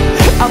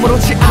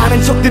 아무렇지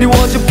않은 척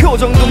드리워진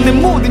표정도 내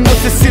모든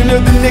것에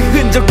스며든 내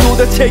흔적도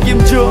다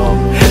책임져.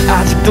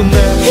 아직도 날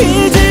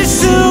잊을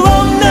수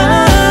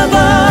없나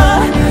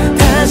봐.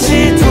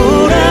 다시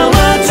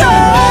돌아와줘.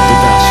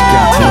 또다시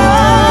같은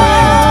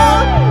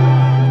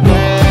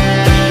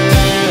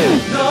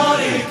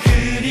너를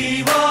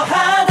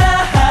그리워하다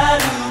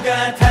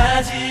하루가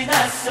다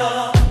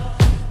지났어.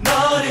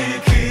 너를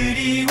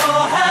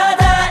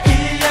그리워하다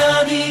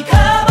 1년이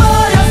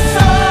가버렸어.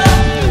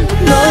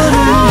 너를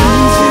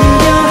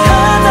잊으려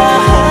하다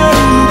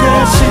하루가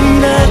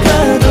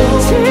지나가도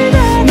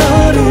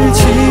너를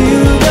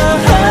지우려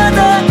하다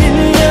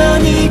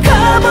 1년이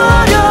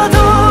가버렸어.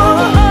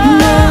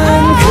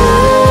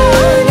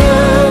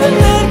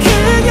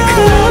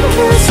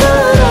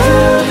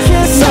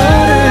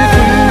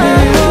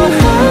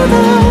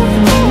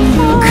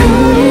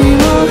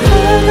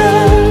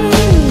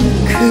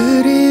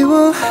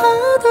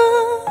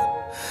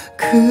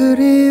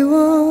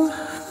 그리워하다.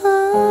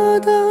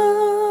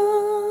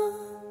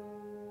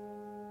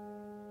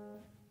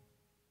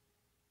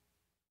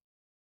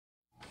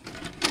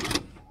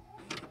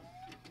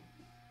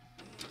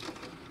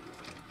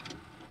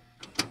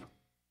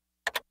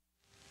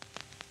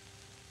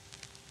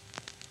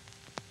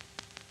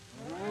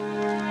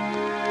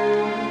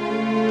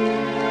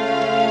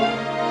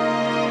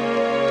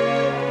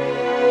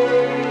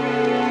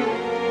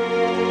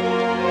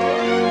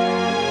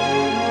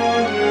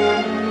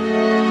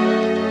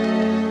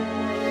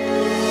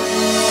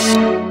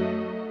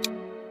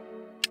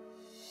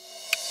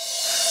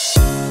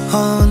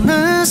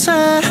 어느새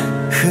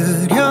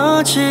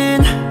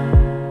흐려진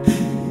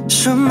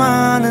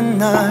수많은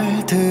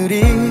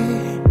날들이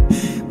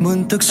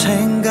문득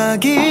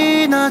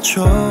생각이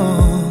나죠.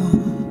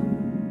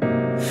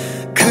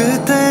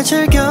 그때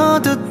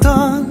즐겨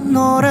듣던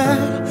노래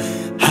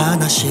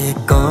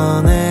하나씩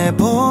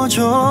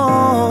꺼내보죠.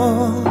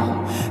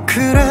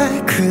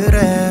 그래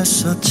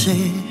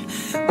그랬었지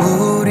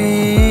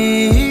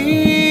우리.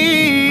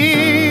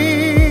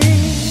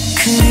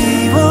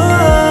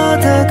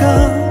 그리워하다가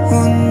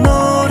운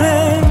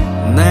노래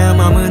내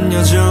맘은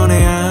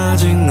여전히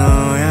아직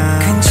너야.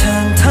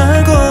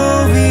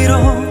 괜찮다고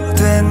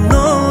위로된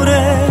노래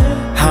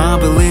I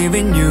believe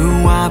in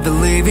you, I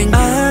believe in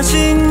you.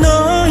 아직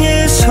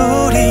너의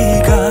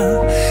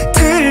소리가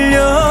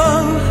들려.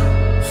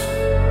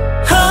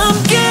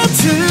 함께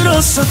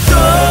들었었던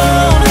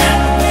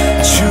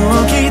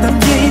추억이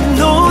담긴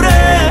노래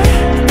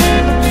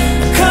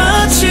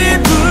같이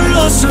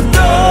불렀었던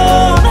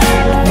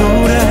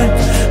노래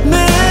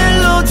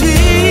멜로디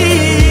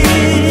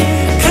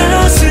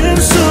가슴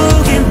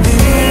속에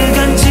늘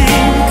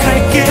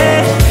간직할게.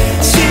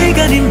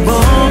 시간이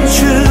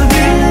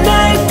멈추는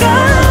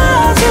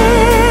날까지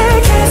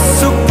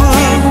계속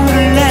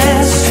부를래.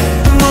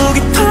 목이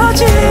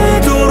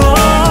터지도록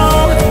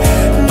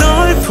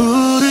널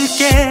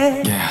부를게.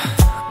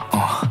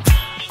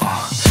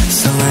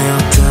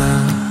 설레었다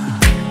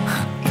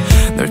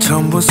널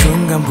처음 본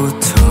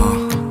순간부터.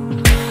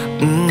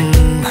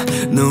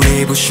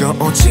 눈이 부셔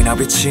오지나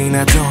빛이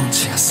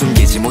나던지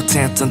숨기지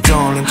못했던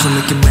떨림 그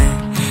느낌에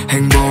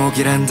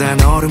행복이란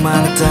단어를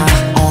말했다.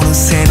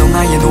 어느새 너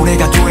나의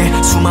노래가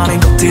돼. 수많은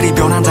것들이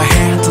변한다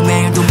해도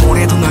내일도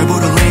모레도 널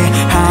부를래.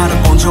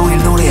 하루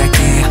온종일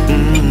노래할게.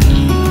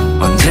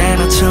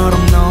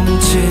 언제나처럼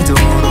넘치도록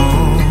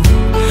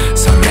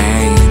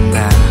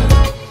설레인다.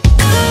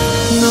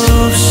 너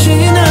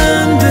없인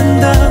안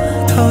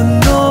된다던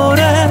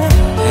노래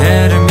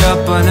해를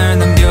몇 번을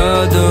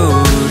넘겨도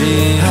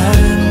우리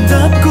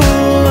아름답고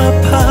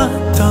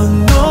아팠던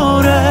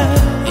노래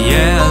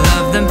Yeah, I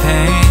love the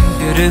pain,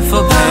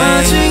 beautiful pain.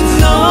 아직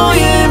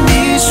너의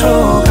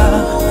미소가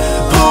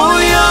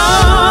보여.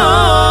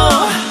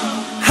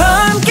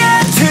 함께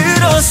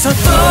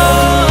들었었던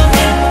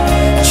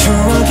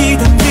추억이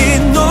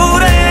담긴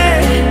노래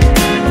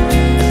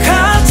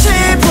같이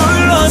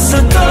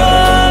불렀었던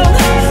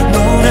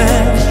노래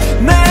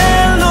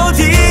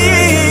멜로디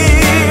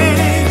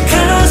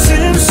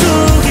가슴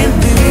속에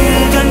늘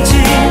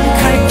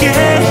간직할게.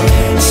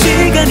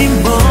 시간이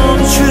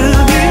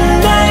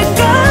멈추는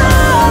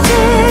날까지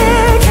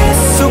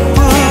계속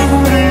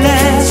부를래.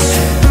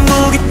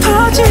 목이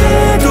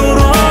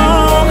터지도록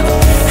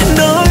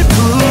널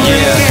부를게.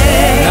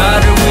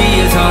 너를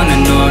위해서는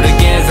노래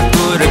계속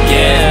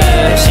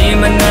부를게.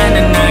 심한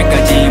나는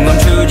날까지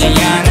멈추지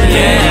않을래.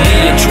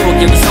 우리의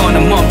추억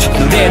여기서는 멈춰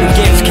노래를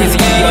계속해서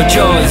이어져.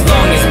 As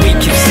long as we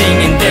keep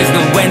singing there's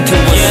no end to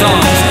our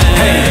songs.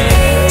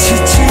 Hey.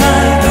 지친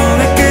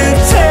하루의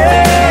끝에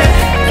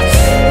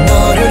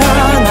너를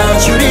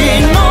안아주리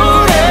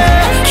노래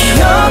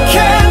기억해.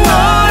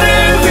 너를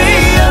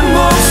위한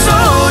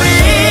목소리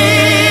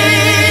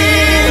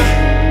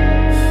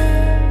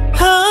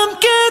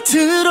함께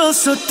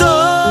들었었던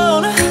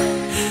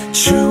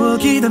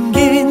추억이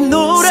담긴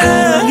노래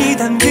사랑이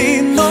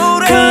담긴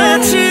노래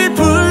같이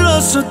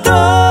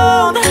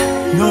불렀었던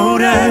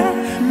노래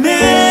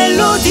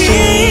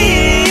멜로디야.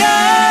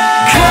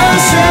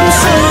 가슴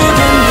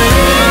속에 늘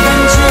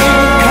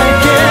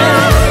간직할게.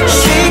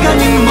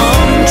 시간이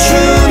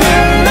멈추는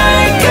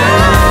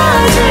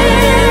날까지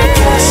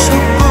계속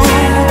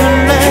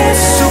부를래.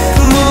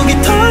 목이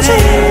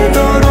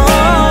터지도록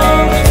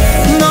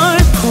널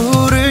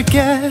부를게.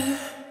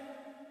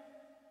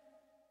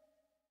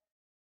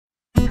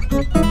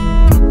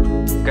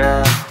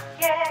 Girl,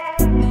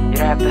 you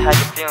don't have to hide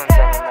your feelings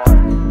anymore.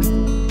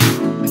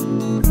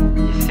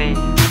 You see,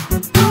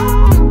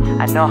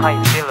 I know how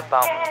you feel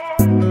about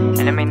me,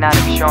 and it may not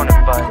have shown it,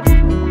 but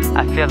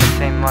I feel the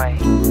same way.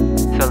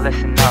 So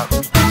listen up.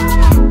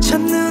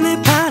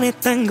 첫눈에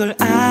반했단 걸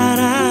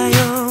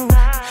알아요.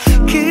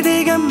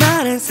 그대가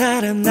말한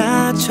사람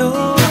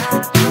나죠.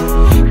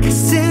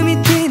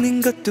 가슴이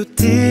뛰는 것도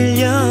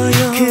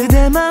들려요.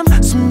 그대 맘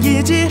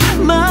숨기지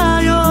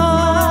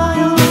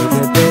마요.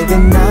 그대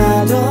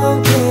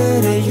나도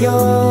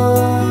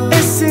그래요.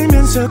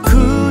 애쓰면서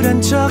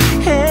쿨한 척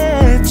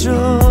해줘.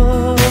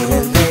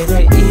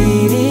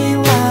 이리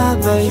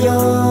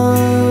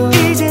와봐요.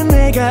 이제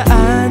내가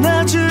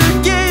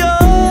안아줄게.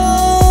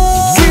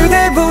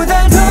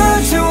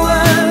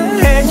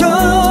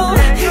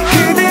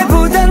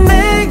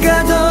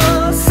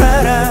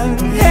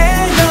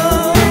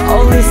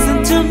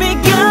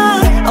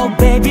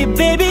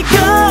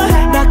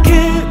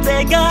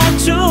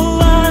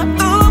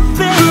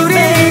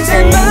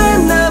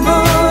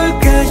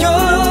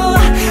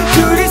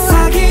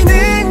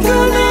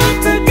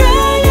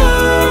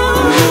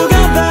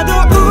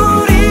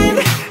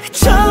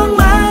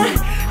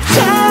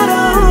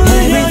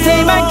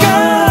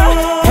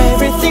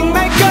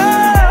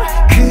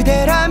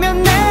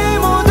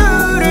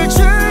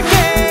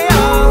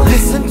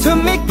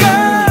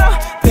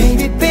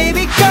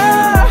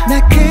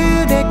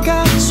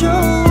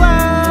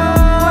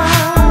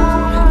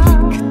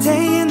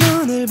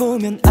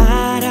 보면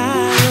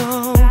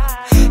알아요.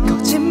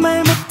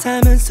 거짓말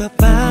못하면서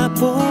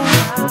바보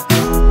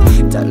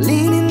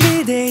떨리는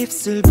그대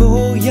입술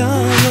보여요.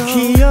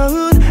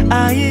 귀여운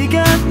아이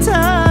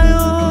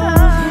같아요.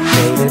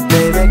 Baby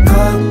baby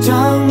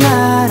걱정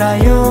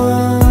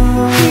말아요.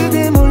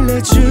 그대 몰래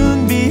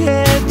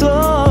준비해뒀죠.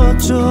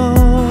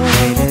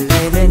 Baby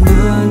baby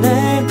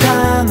눈을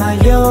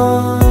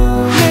감아요.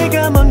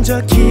 내가 먼저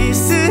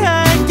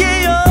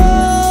키스할게요.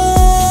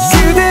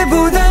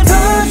 그대보다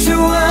더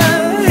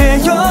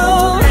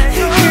좋아해요.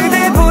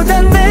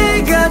 그대보다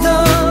내가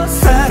더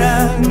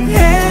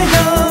사랑해요.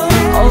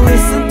 Oh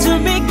listen to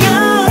me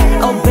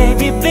girl. Oh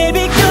baby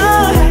baby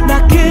girl.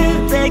 나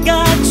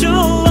그대가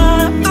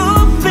좋아.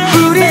 Oh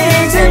baby. 우리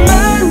이제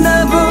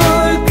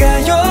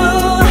만나볼까요?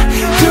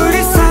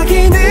 둘이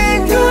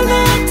사귀는 건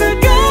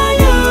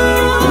어떨까요?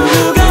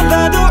 누가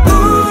봐도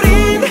우린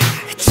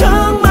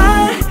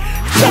정말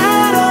잘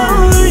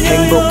어울려요.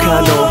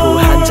 행복한 오후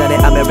한 잔의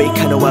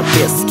아메리카노와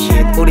비스킷.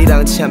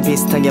 우리랑 참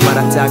비슷한 게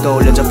많았다가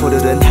올려져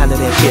푸르른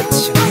하늘의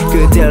빛.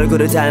 그대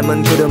얼굴을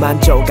닮은 구름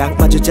한 조각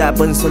마주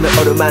잡은 손을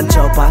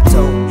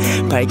어루만져봐도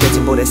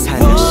밝아진 볼에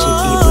살며시 입을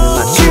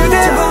맞춘다.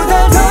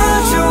 그대보다 더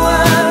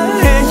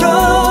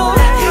좋아해요.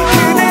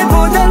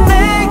 그대보다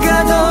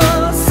내가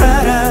더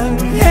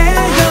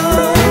사랑해요.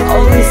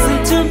 Oh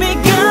listen to me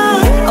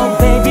girl. Oh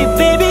baby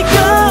baby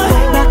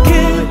girl. 나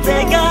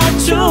그대가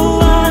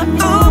좋아.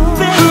 Oh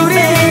baby. 우리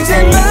이제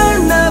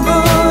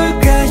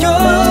만나볼까요?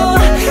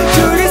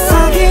 둘이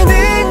사귀는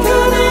건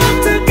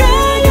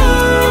어떨까요?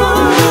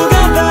 누가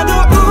봐도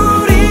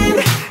우린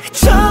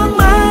정말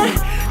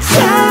잘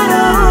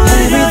어울려요.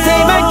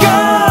 Everything my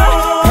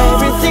girl.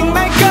 Everything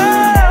my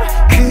girl.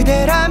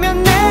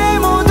 그대라면 내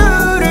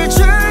모두를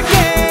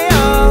줄게요.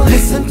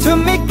 Listen to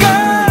me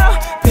girl.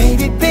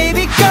 Baby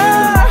baby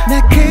girl.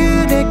 나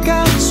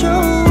그대가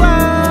좋아.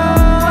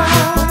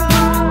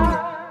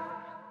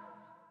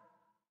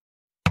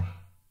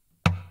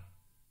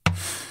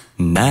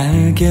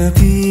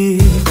 낙엽이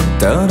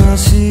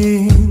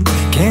떨어진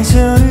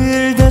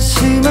계절을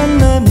다시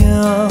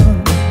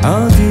만나면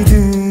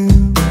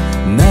어디든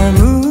나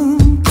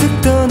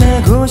문득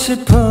떠나고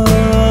싶어.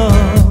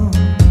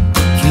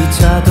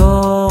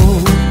 기차도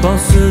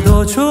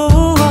버스도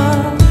좋아.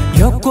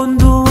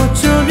 여권도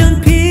어쩌면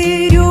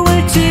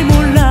필요할지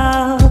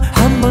몰라.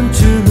 한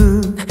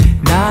번쯤은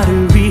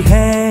나를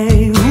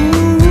위해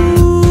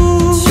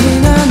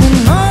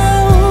지나는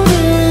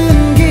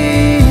모든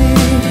길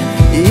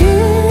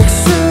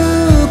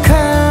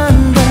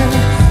익숙한데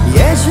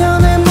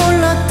예전에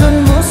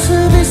몰랐던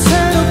모습이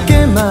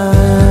새롭게만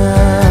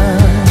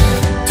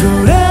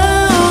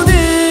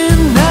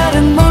돌아오는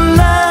날은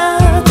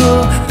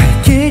몰라도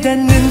발길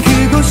닿는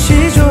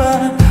그곳이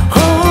좋아.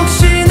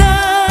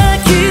 혹시나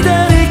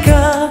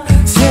기다릴까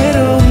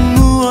새로운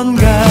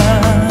무언가.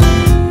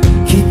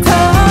 기타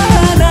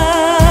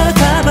하나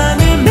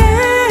가방을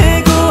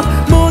메고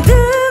모든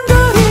걸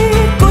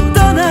잊고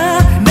떠나.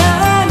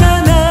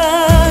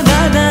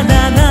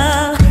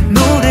 나나나나나나나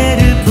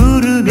노래를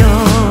부르며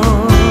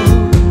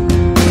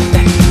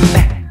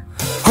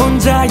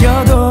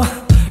혼자여도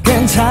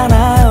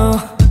괜찮아요.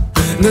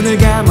 눈을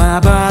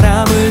감아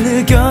바람을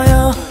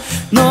느껴요.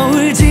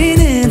 노을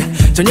지는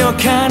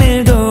저녁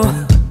하늘도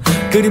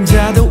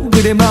그림자도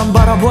그대만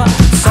바라봐.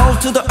 South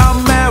to the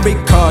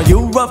America,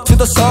 Europe to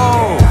the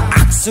soul.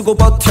 악쓰고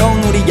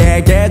버텨온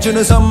우리에게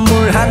주는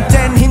선물.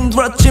 한땐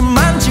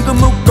힘들었지만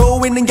지금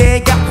웃고 있는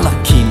게 got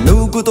lucky.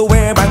 누구도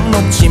외박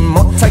놓지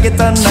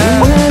못하겠다 나.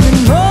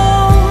 지나는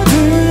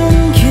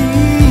모든 길이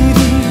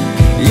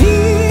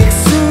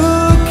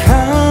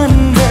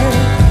익숙한데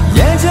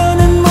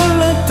예전엔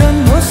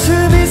몰랐던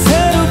모습이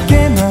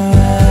새롭게만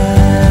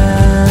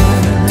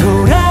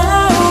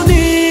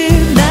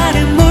돌아오는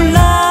날은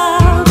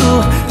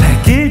몰라도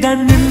발길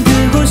닿는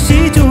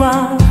그곳이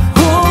좋아.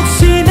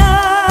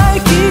 혹시나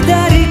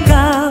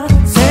기다릴까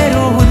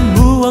새로운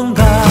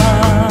무언가.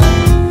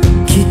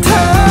 기타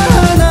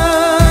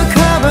하나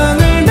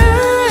가방을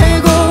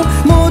메고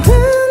모든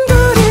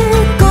걸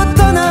잊고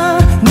떠나.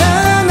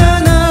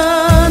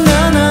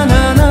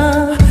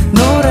 나나나나나나나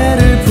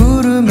노래를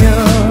부르며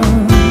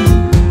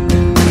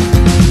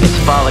It's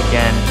fall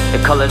again. The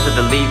colors of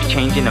the leaves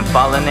changing and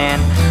falling in.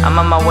 I'm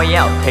on my way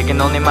out,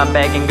 taking only my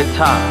bag and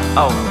guitar.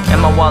 Oh,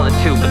 and my wallet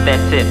too, but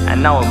that's it. I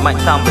know it might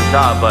sound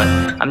bizarre, but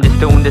I'm just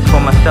doing this for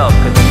myself,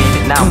 cause I need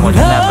it now more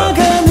than ever.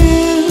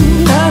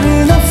 돌아가는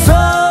날은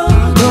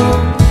없어도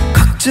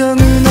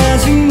걱정은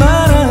하지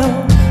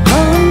말아요.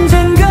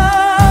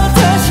 언젠가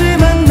다시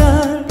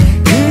만날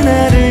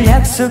그날을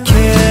약속해.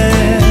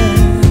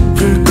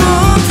 불꽃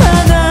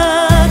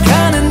하나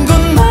가는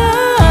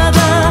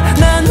곳마다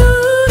난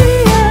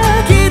우리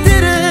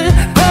이야기들을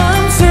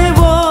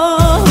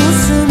밤새워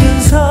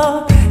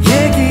웃으면서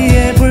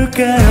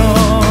얘기해볼까요?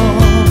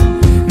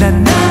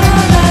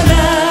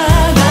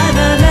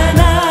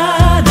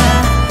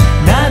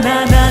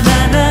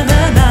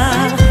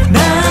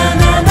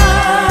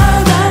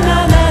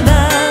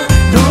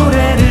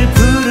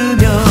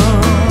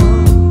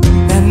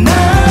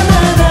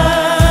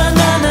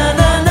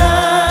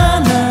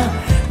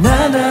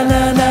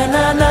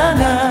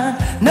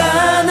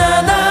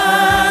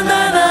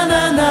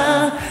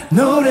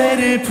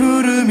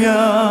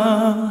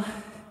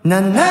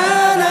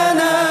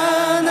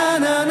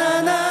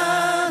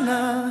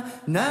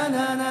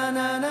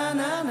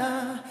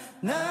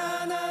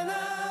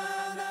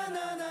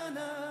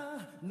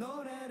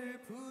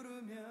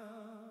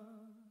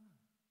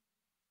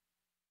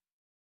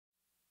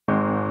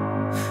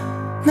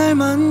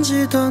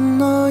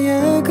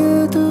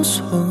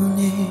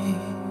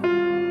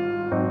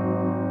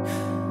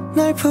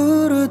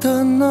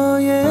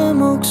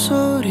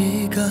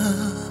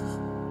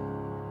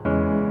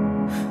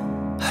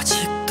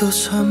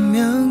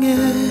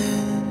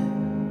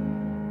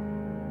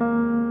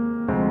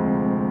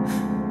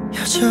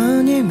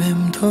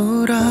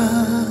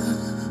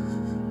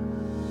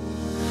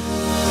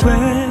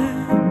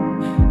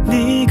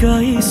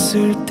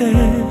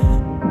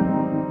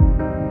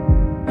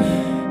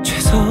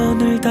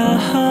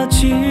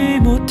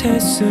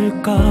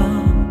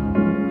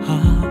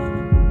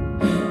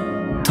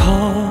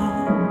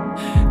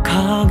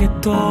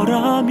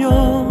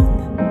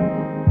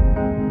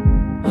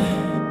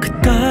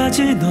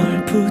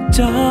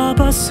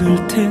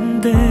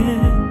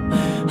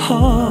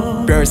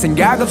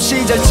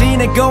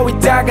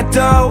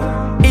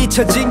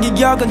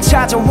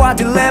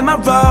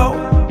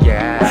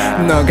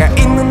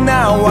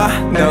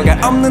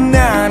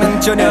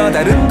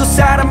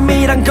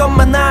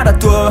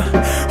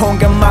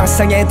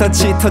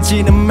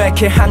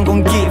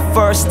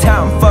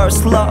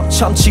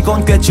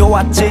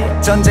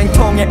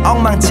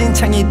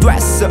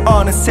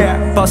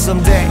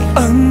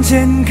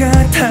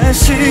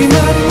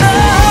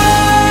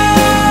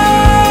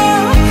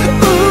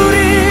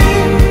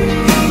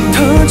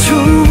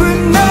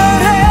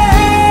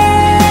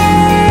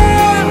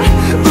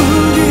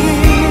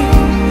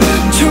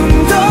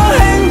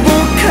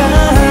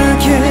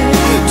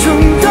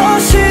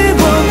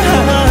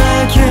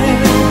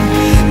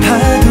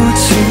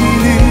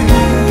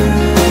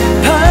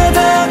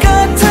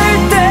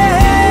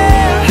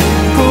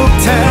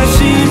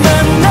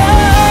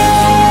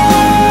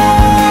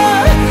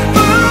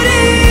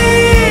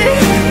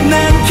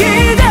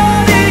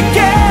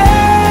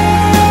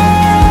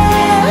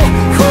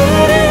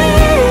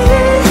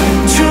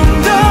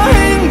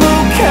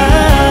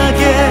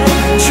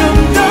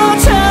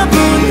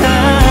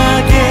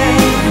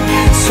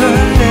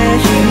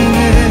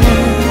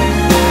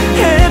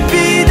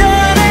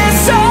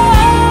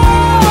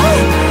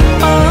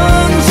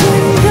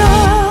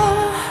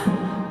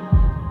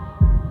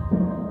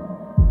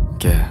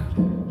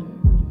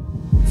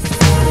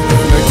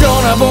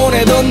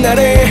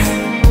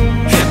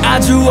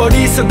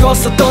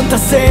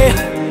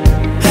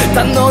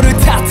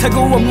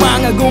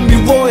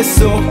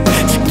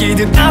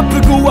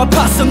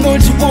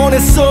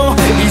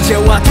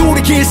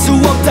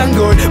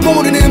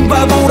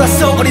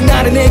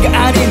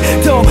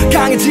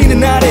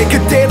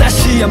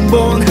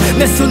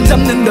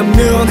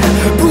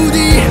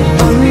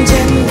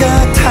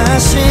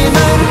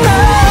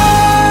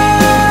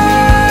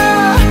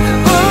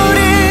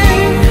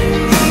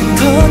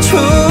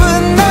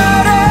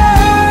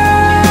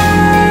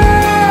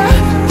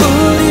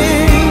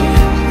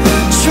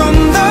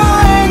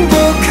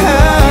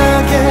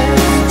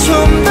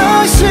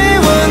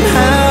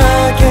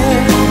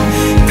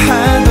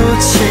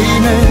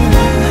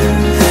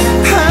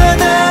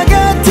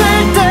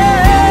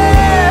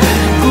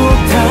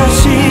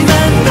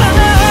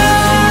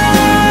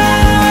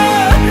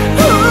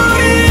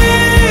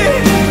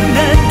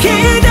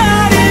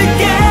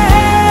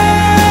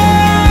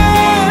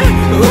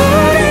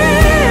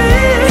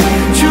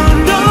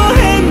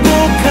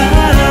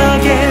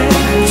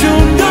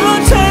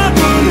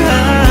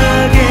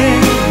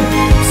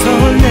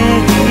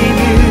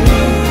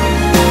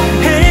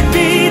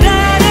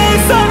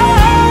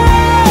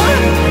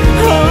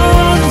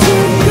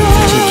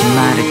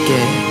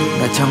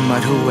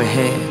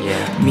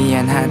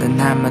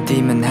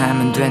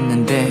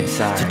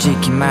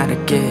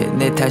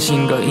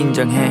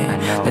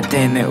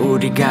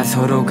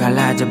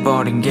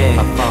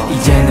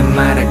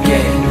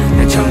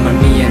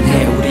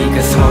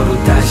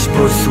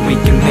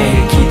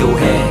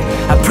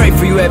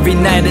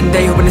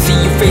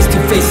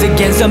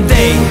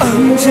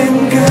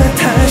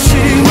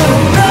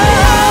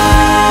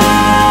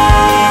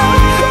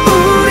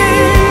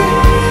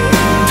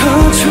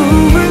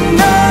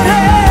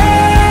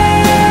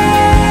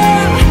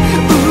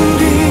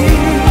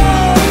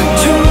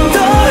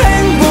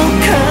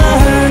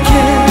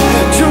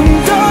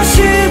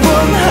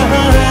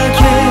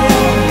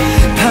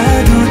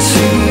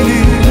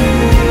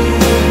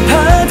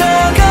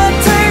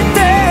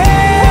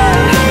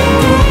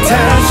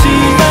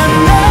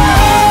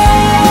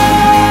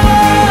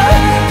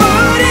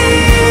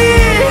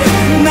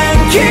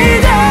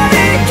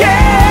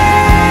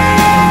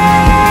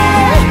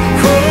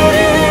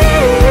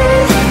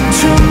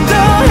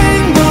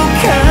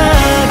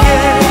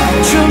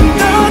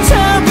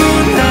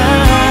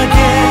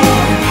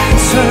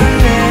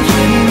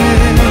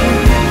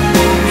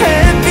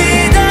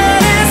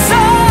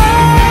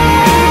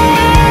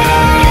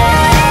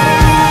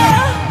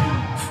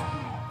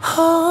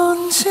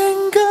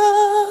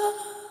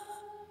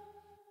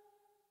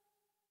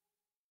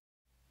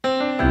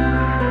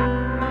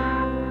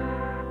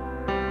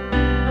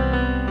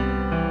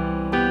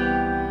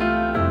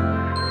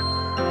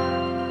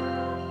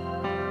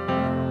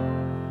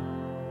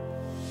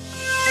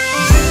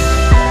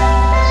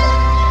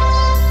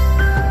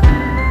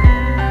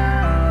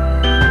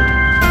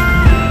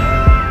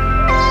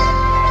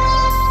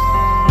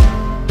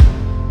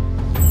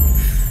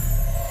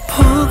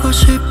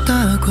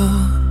 싶다고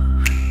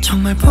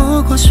정말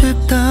보고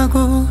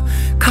싶다고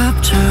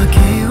갑자기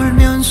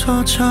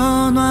울면서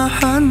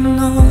전화한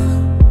너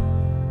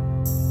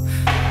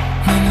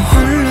너무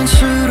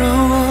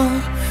혼란스러워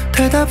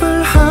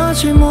대답을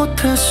하지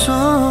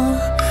못했어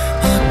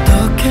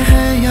어떻게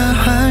해야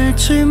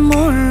할지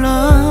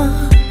몰라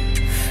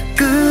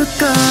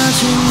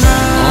끝까지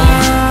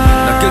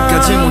나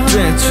끝까지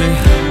못됐지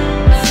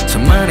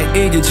정말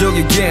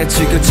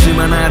이기적이겠지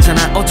그치만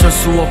하잖아 어쩔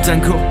수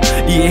없단고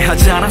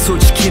이해하잖아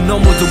솔직히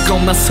너무도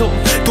겁나서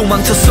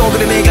도망쳤어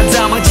그래 내가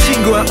다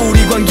망친 거야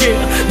우리 관계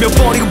몇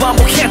번이고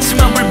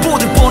반복했지만 물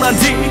보듯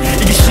뻔한데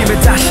이게 심해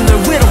다시 널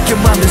외롭게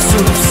만들 순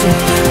없어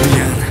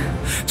미안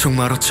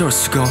정말 어쩔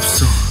수가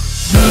없어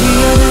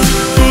미안해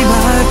이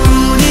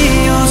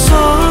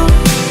말뿐이어서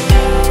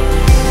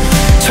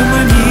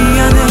정말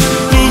미안해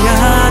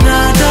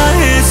미안하다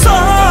해서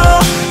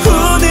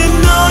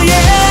우는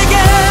너에게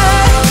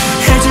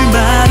해줄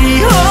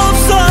말이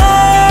없어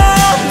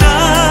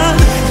난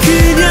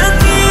그냥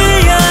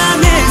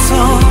미안해서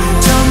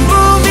전부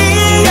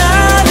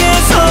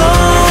미안해서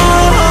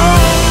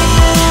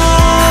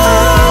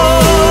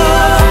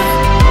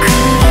그래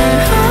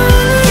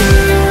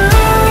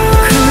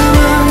그만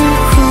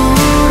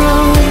울어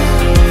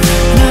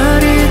날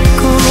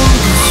잊고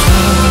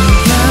있어야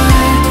해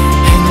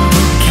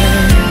행복해야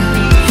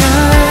해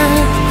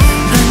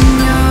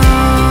안녕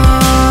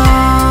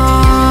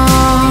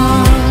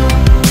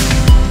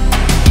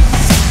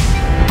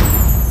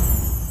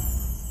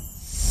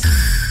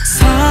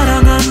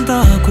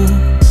사랑한다고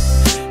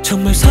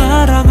정말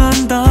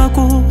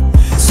사랑한다고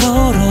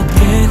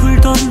서럽게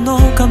울던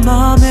너가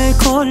맘에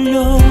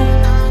걸려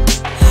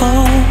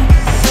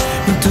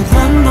문득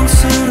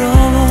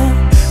원망스러워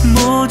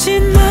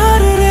모진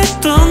말을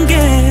했던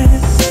게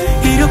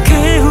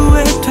이렇게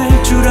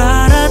후회될 줄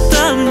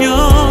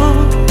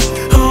알았다면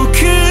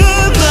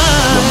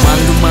그만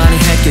말도 많이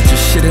했겠지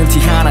싫은 티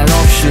하나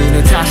없이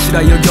내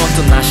탓이라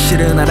여겼던 나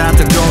실은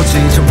알았던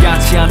거지 좀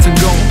같지 않던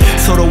건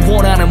서로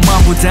원하는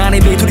마음보다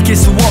이미 돌이킬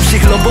수 없이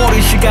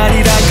흘러버린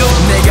시간이라고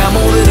내가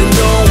모르는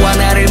너와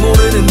나를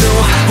모르는 너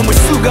허물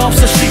수가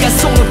없어 시간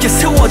속 높게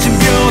세워진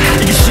벽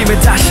이게 심해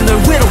다시 널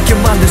외롭게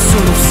만들 순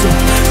없어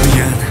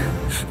미안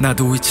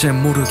나도 이제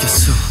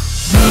모르겠어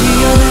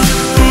미안해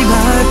이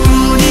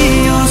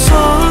말뿐이어서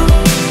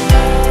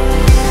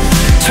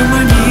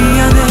정말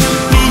미안해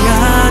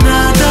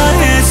미안하다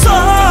해서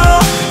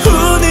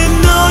우는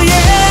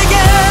너에게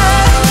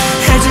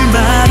해줄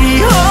말이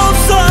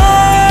없어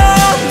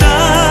난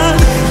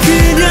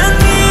그냥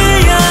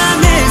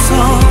미안해서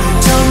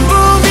전부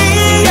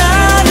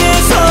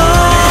미안해서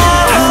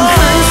단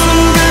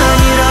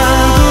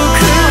한순간이라도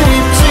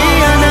그립지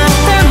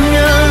않았다면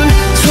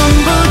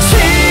전부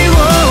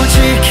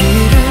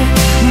지워지기를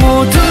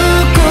모두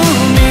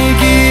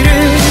꿈이기를 할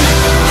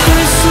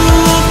수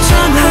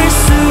없잖아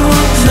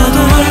너도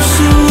할 수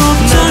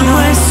없잖아 할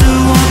수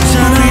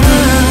없잖아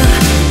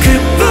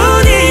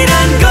그뿐이란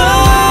걸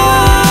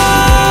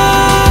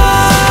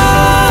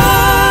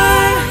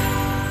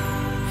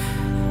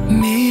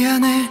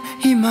미안해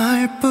이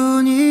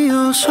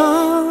말뿐이어서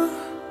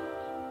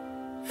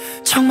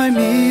정말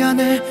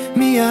미안해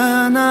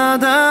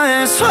미안하다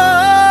해서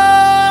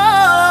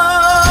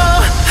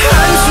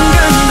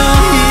한순간도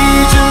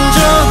잊은 적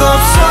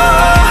없어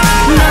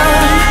난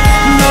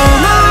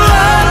너무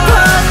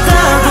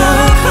아팠다고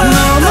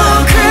너무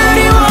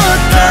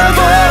그리웠다고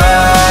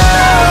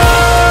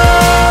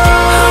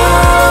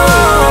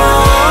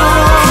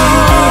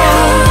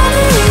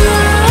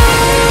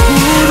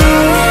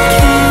이렇게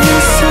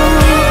해서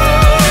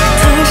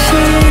다시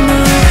널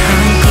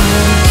안고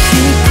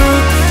싶어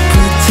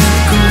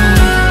붙잡고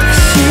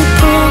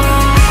싶어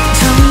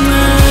정말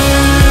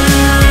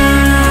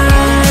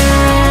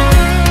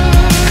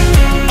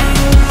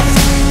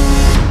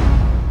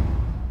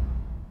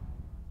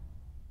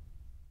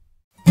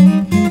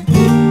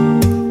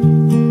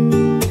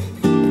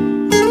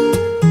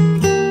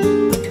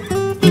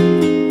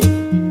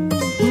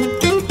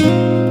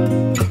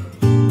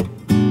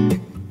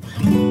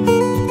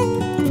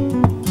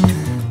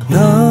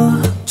너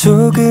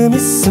조금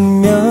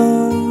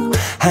있으면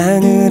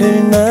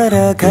하늘을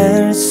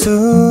날아갈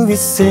수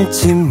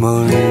있을지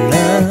몰라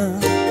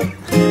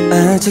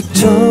아직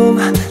좀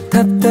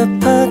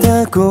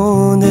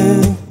답답하다고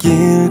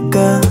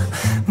느낄까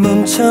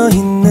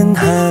멈춰있는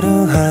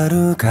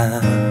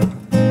하루하루가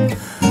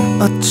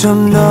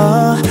어쩜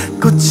너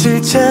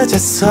꽃을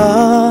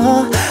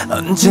찾아서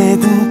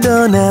언제든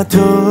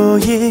떠나도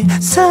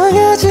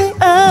이상하지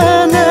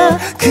않아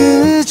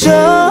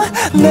그저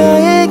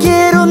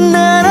나에게로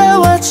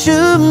날아와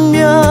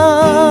주면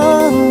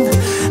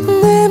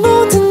내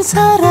모든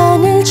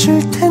사랑을 줄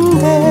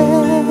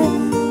텐데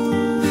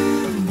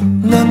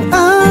넌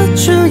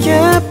아주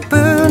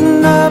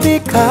예쁜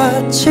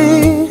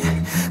나비같이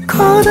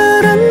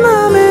커다란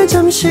맘에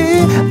잠시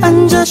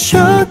앉아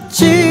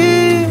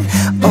쉬었지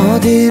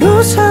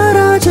어디로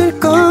사라질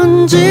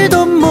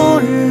건지도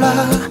몰라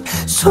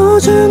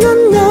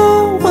소중한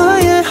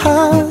너와의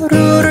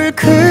하루를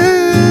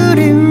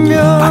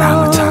그리며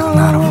바람을 타고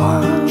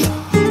날아와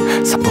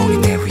사뿐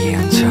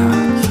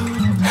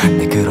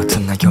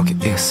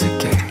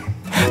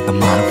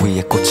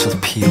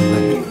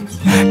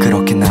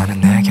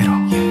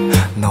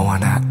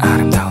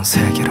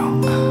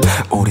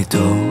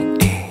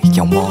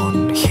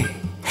영원히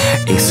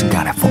이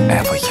순간에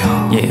forever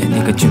young. Yeah,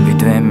 네가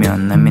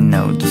준비되면 let me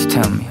know, just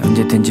tell me.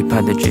 언제든지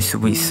받아줄 수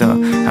있어.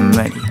 I'm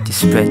ready to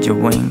spread your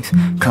wings.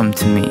 Come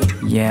to me,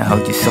 yeah,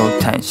 hold you so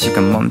tight.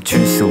 시간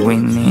멈출 수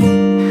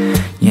있니?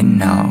 You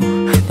know,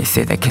 they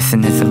say that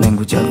kissing is the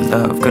language of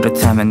love.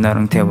 그렇다면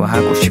너랑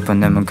대화하고 싶어.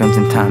 너만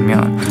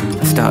괜찮다면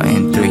I'll start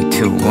in 3,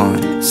 2,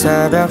 1.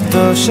 새벽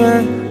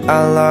 2시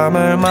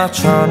알람을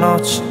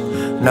맞춰놓지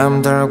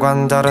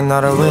남들과는 다른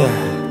나를 위해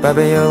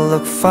Baby you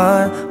look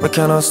fine, we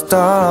cannot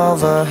start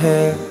over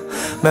here.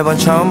 매번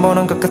처음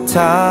보는 것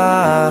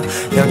같아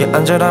여기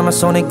앉으라면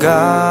손이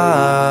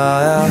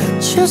가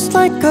Just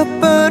like a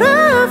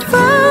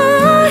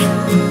butterfly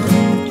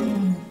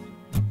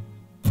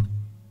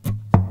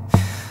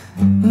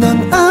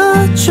넌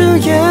아주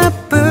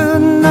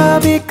예쁜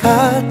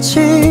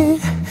나비같이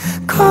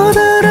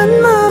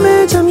커다란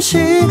맘에 잠시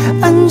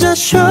앉아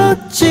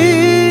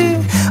쉬었지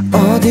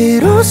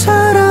어디로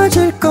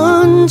사라질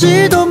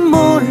건지도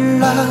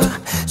몰라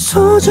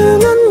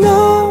소중한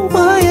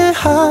너와의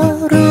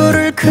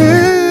하루를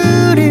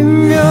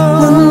그리며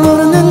넌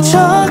모르는 척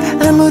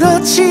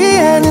아무렇지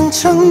않은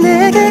척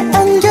내게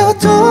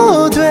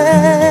안겨도 돼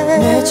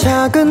내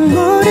작은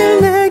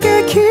머리를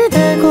내게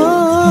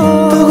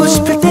기대고 보고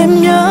싶을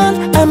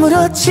때면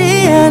아무렇지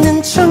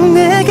않은 척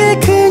내게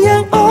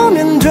그냥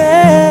오면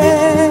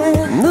돼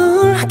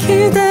널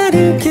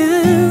기다릴게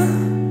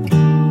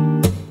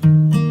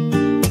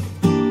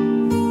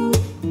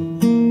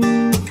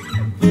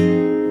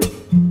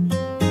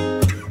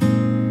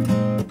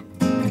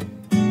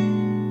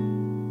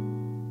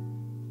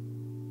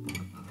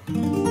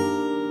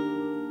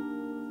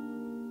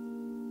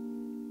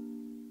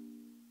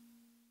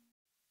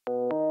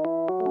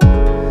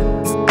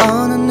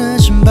어느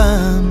늦은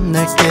밤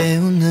날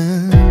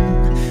깨우는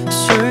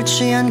술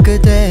취한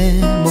그대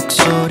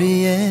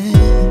목소리에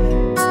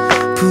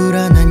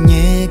불안한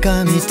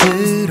예감이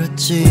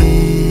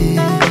들었지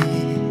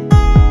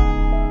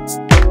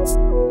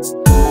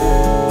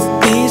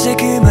이제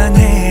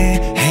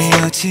그만해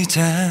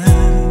헤어지자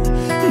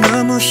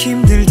너무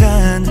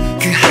힘들단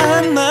그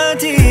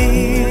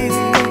한마디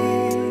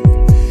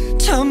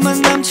첫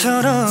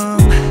만남처럼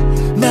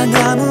난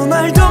아무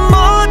말도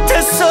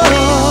못했어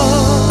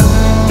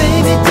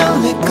Baby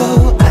don't let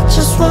go I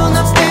just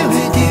wanna be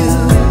with you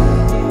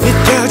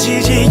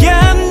믿겨지지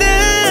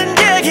않는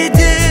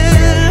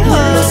얘기들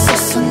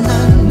몰랐었어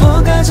난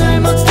뭐가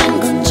잘못된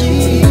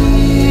건지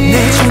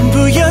내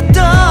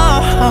전부였던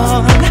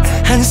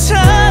한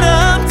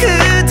사람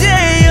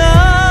그대여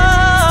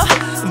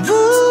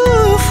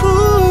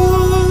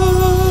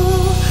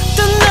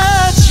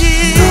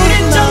떠나지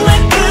우린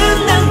정말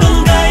끝난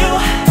건가요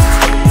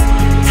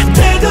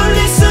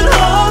되돌릴 순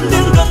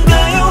없는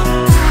건가요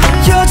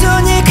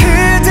여전히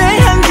그대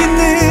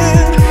향기는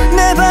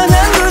내 방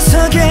한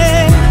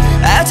구석에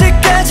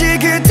아직까지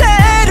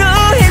그대로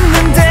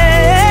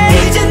있는데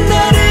이젠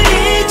나를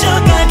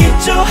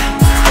잊어가겠죠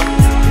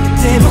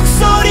내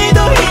목소리도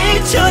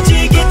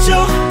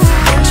잊혀지겠죠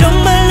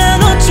정말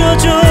난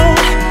어쩌죠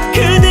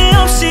그대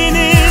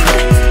없이는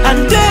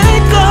안 될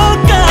것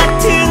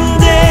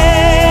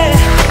같은데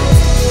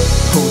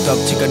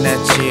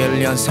후덥지근했지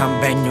 1년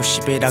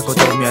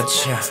 360이라고도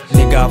며칠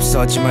네가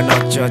없어지면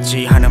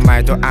어쩌지 하는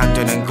말도 안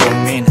되는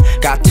고민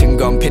같은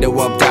건 필요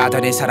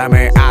없다더니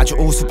사람을 아주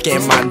우습게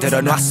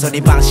만들어 놨어 네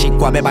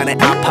방식과 매반의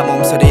아파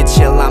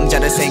몸소리칠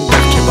남자를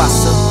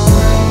생각해봤어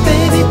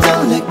Baby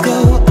don't let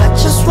go I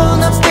just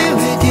wanna be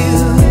with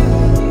you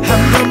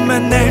한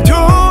번만 날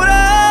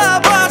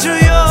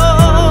돌아봐줘요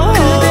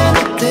그댄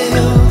어때요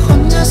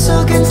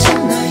혼자서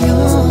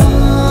괜찮나요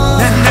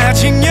난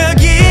아직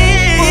여기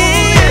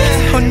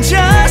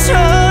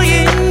혼자서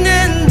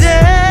있는데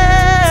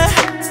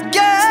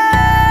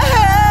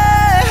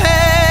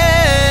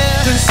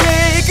Don't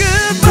say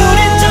goodbye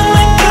우린 정말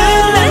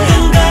끝난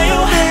건가요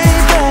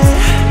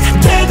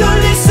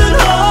되돌릴 순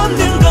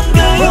없는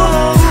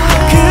건가요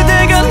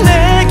그대가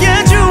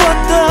내게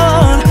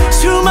주었던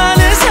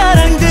수많은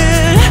사랑들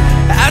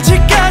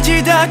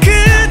아직까지 다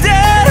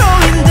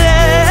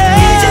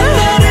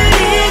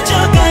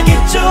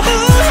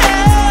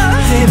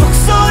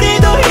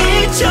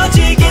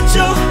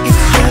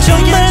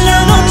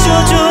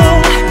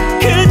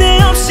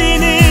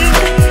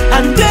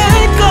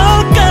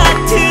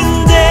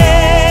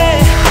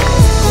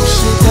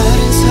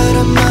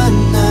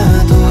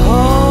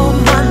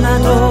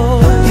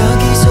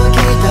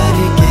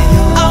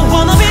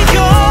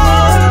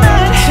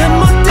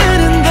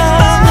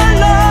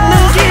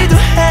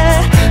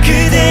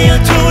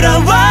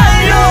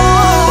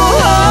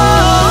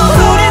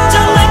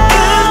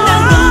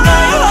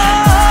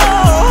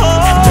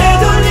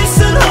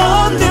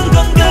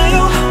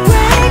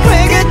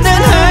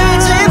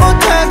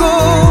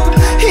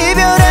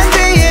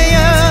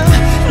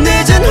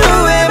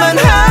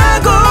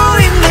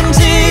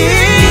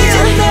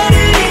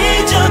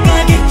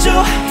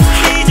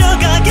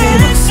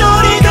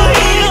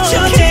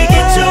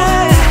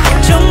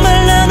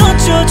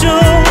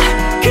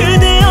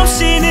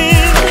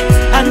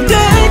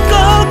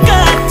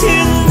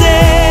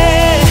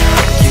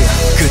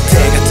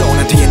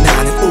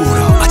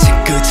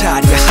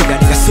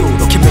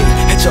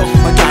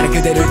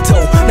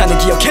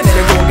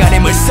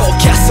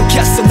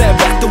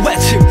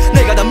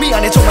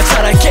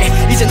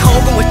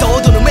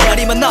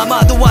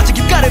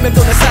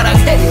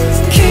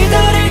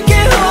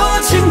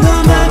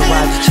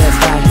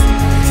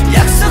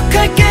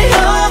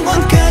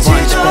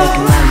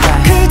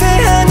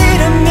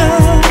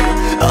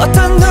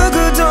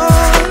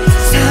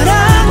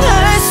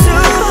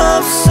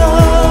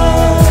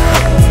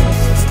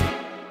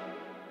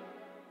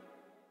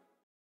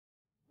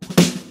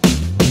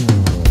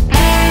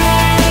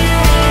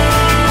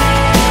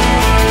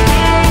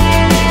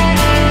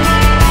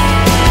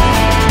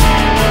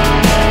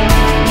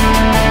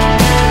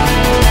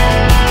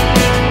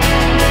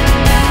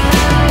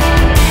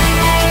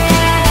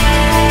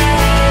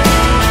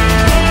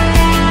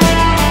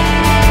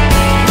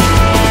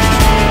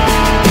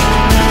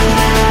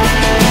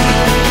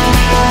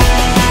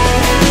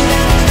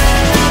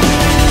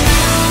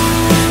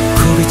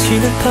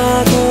넘치는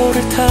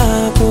파도를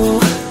타고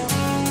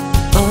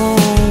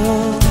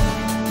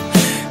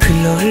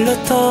흘러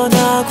흘러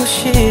떠나고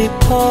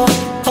싶어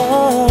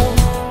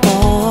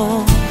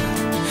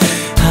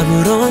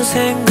아무런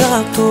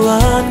생각도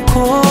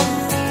않고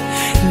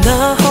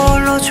나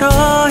홀로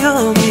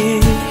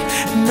조용히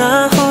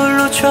나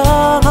홀로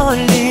저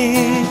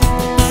멀리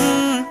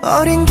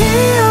어린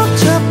기억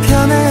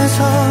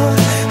저편에서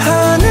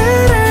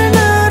하늘을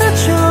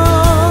날았죠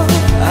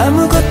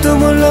아무것도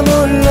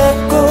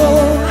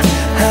몰랐고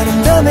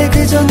아름다움에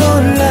그저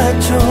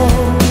놀랐죠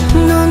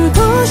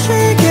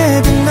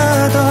눈부시게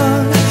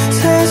빛나던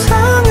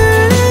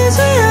세상을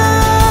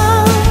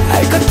이제야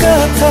알 것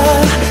같아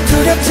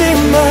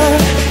두렵지만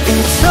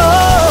It's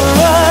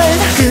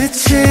alright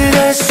끝을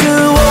알 수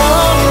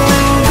없는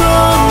건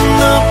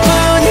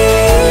너뿐이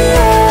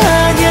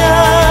아냐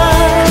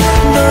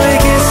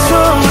너에게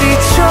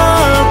소리쳐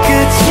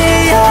끝이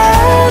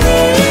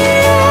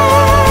아니야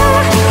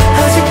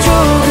아직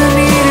조금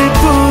이를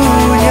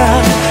뿐이야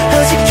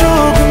아직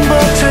조금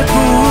버틸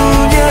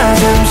뿐이야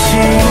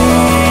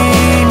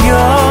잠시면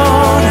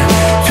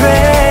돼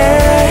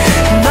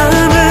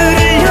마음을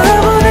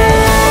흘려보내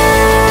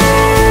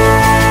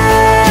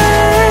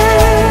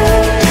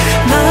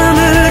마음을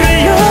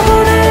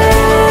흘려보내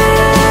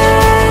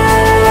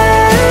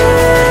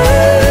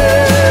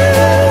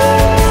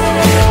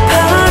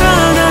파란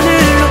하늘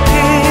높이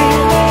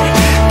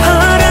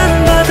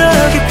파란 바다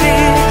깊이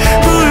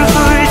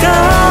불불다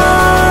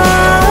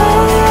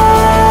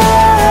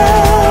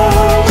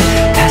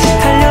다시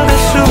달려갈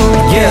수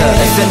있게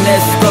Yeah,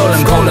 SNS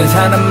scrolling, calling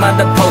사람마다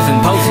posing,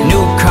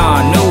 new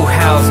car, new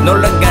house,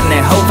 놀러간 내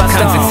whole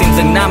concept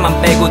생각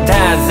나만 빼고 다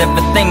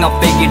everything I'll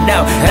figure it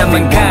out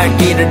나만 갈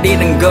길을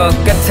잃은 것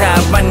같아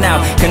right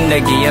now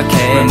근데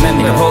기억해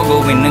네가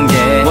보고 있는 게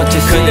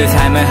그들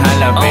삶을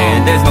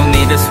highlight there's no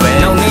need to sweat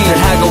no need 잘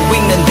하고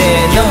있는데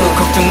너무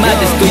걱정 마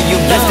just do you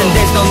best and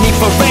there's no need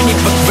for any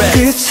regret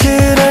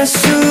끝을 알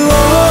수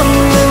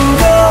없는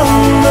건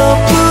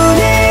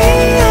너뿐이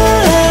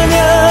아냐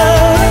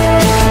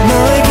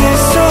너에게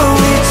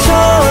소리쳐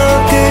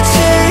끝이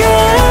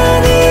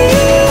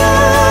아니야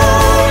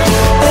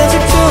아직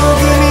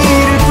조금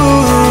이를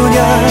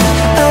뿐이야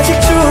아직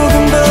조금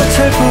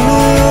버틸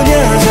뿐이야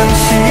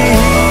잠시면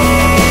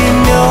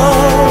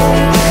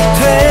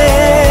돼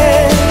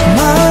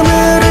마음을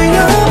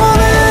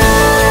흘려보내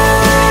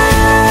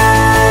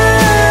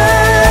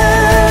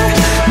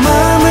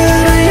마음을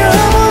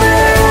흘려보내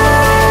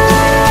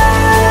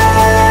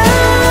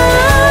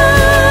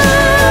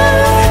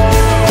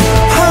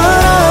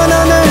파란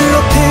하늘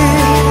높이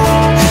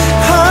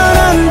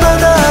파란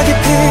바다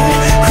깊이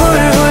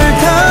훌훌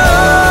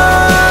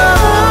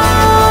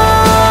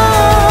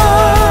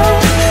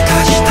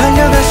다시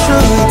달려갈 수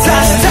있게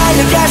다시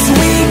달려갈 수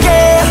있게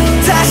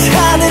다시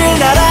하늘을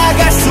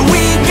날아갈 수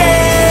있게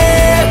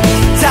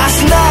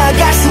다시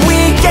나아갈 수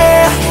있게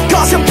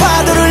거센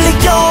파도를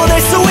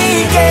이겨낼 수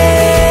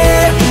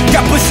있게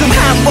가쁜 숨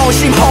한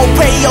번씩 hope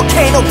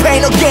okay no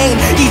pain no gain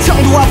이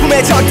정도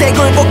아픔에 절대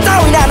굴복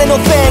따윈 안 해 no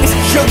thanks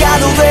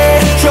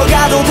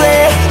쉬어가도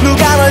돼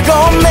누가 널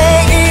겁내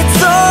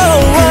It's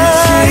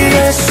alright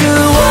끝을 알 수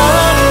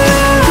없는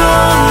건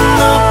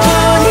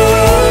너뿐이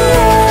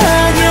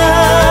아냐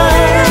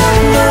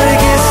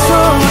너에게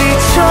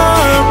소리쳐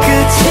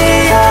끝이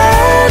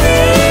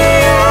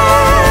아니야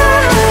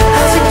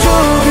아직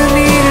조금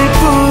이를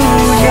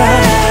뿐이야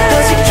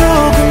아직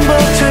조금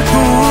버틸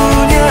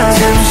뿐이야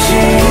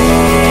잠시면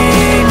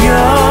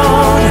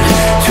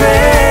돼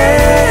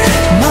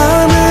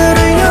마음을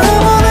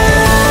흘려보내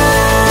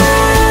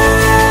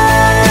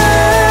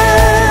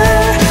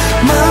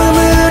마음을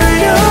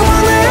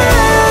흘려보내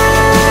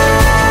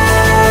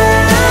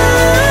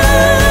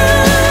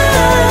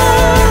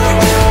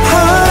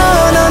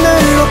파란 하늘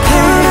높이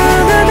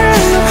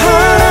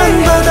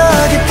파란 바다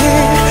깊이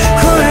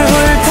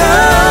훌훌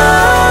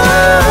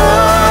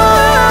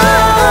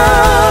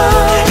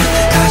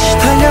다시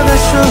달려갈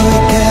수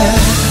있게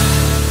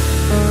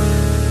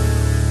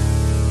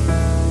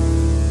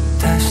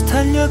다시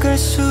달려갈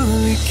수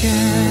있게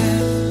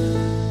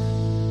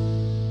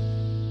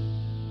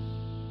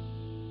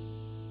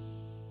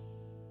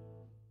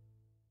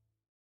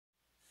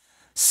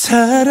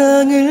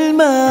사랑을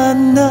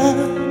만나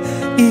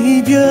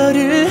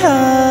이별을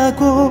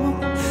하고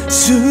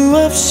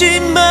수없이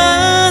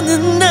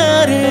많은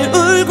날을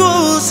울고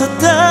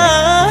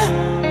웃었다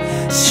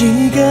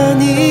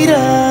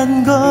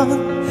시간이란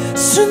건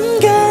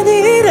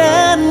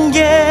순간이란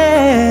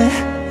게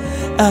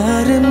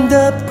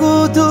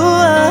아름답고도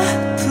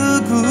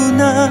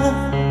아프구나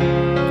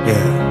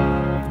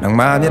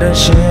낭만이란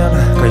신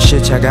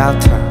글씨체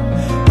같아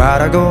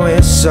말하고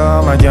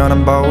있어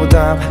막연한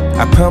보답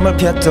아픔을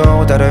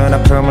피해도 다른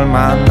아픔을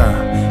만나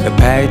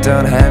옆에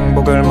있던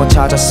행복을 못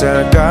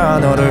찾았을까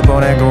너를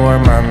보내고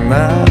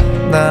얼마나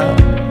나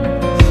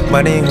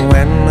많이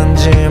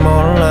후회했는지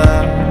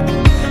몰라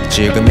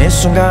지금 이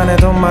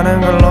순간에도 많은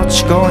걸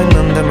놓치고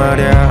있는데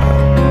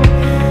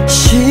말야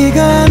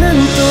시간은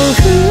또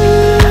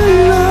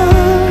흘러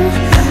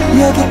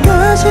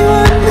여기까지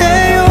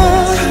왔네요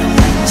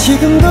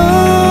지금도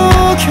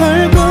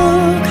결국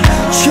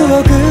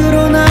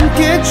추억으로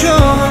남겠죠.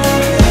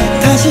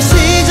 다시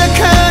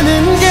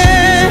시작하는 게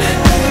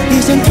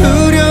이젠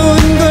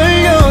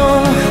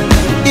두려운걸요.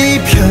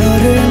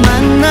 이별을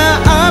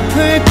만나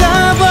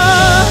아플까봐.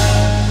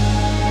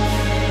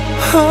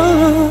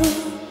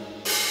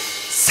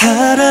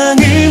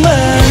 사랑을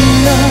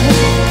만나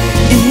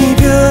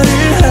이별을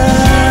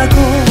하고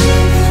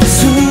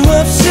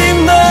수없이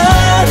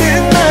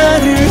많은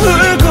날을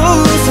울고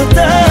웃었다.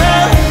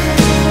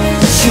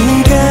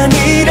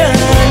 시간이란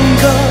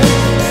건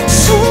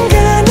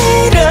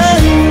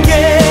순간이란 게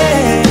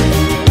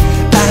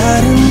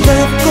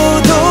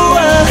아름답고도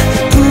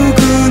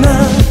아프구나.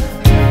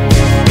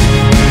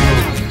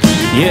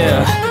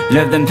 Yeah,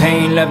 love them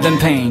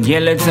pain. Yeah,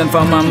 lesson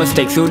from my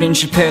mistakes. 우린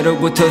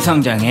실패로부터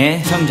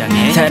성장해.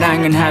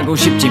 사랑은 하고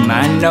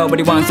싶지만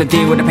nobody wants to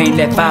deal with the pain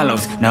that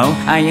follows. No,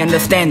 I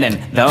understand them,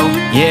 though.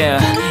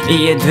 Yeah,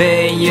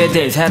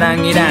 이해돼.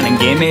 사랑이라는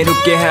게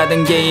매롭게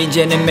하던 게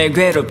이제는 매일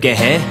괴롭게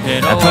해.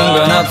 아픈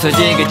건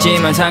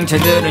없어지겠지만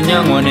상처들은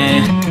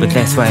영원해. But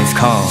that's why it's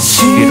called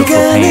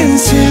beautiful pain. 시간은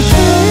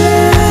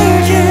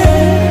슬프게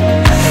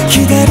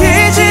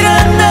기다리질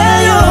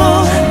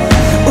않나요.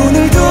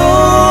 오늘도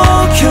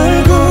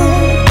결국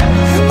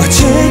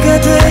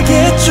어제가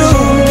되겠죠.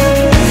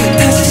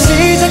 다시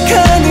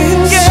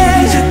시작하는 게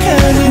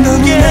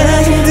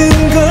너무나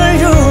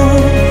힘든걸요.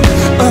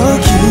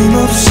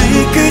 어김없이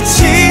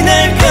끝이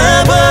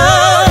날까봐.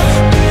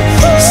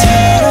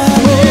 사랑을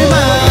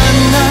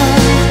만나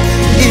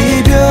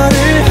이별을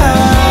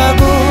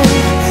하고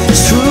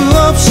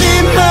수없이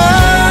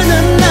많은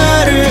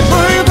날을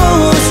울고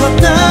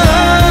웃었다.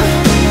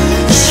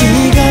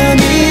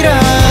 시간이란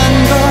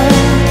건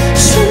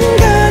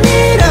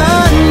순간이란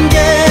게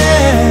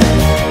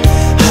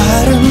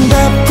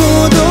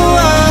아름답고도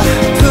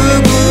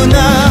아프구나.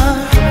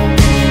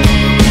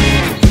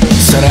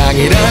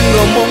 사랑이란 건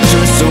멈출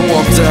수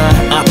없다.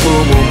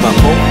 아픔은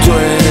반복돼.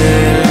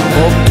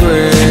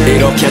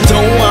 이렇게 또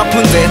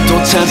아픈데 또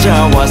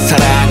찾아와.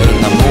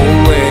 사랑은 난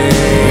몰래.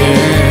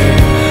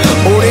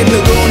 우린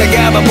누구나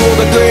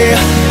바보가 돼.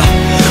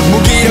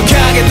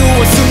 무기력하게 두어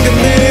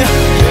순간들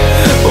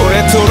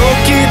오래도록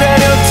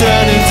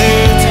기다렸다는 듯.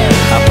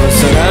 아픈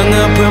사랑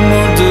앞에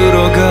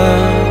물들어가.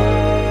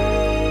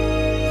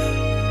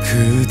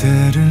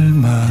 그대를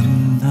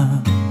만나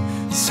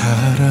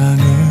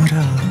사랑을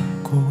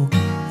하고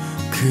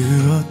그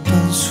어떤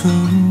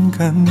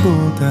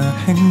순간보다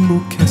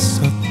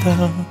행복했었다.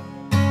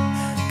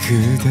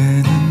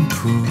 그대는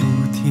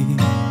부디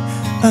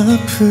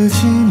아프지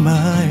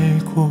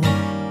말고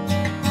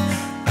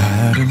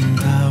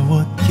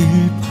아름다웠길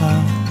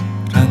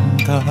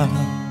바란다.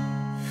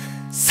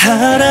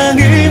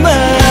 사랑을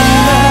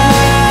만나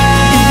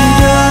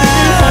이별을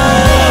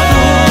하고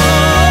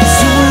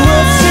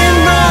수없이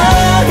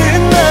많은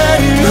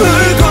날을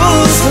울고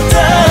웃었다.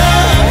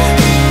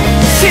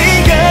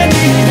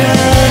 시간이란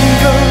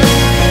건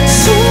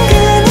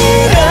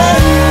순간이란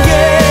게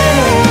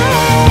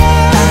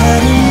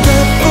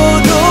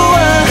아름답고도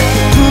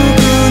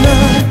아프구나.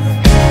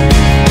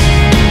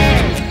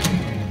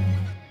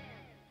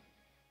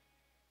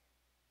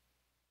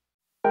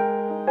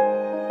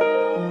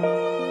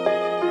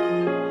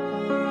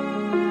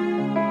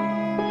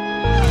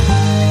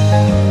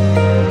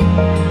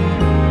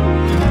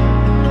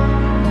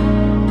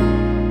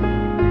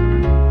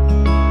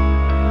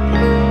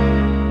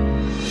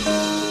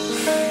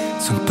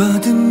 손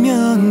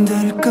뻗으면 될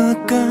것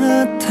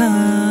같아.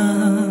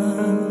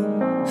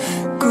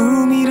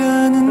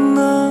 꿈이라는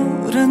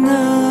너란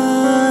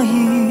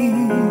아이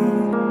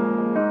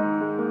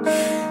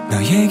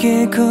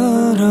너에게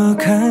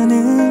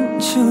걸어가는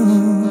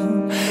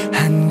중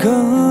한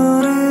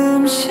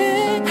걸음씩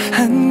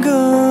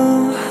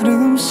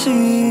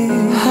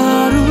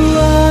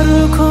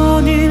하루하루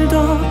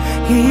거닐던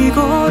이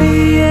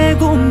거리의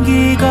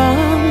공기가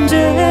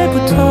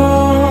언제부터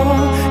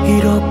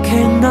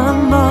이렇게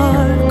난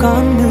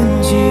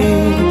맑았는지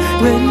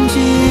왠지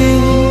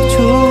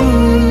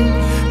좋은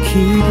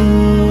기분.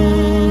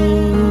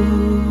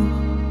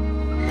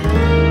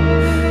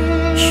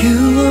 You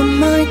are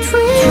my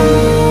dream.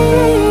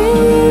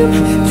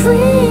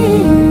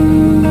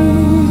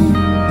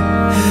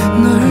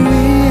 널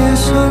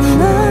위해서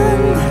난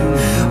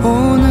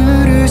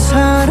오늘을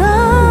살아.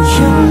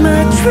 You're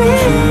my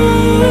dream.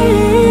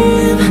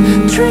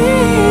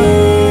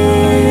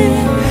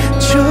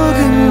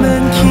 조금만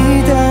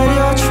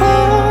기다려줘.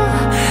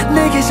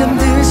 내게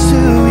잠들 수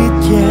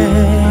있게.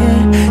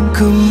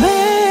 꿈에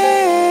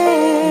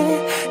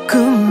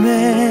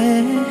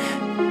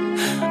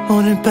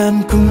오늘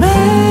밤 꿈에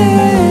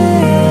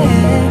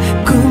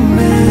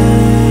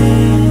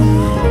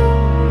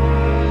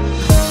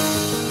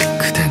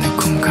그대는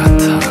꿈 같아.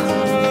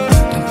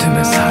 눈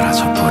뜨면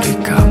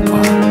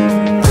사라져버릴까봐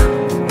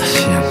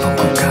다시 한번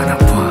꼭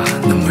안아봐.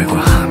 눈물과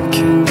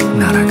함께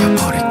날아가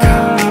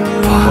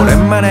버릴까봐.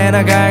 오랜만에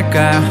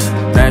나갈까.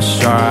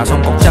 Sure,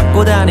 손 꼭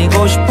잡고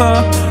다니고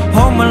싶어.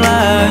 Hold my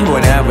line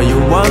whenever you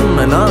want.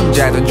 난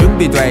언제든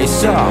준비돼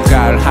있어.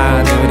 가을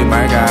하늘이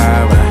맑아.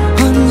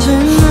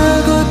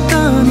 언제나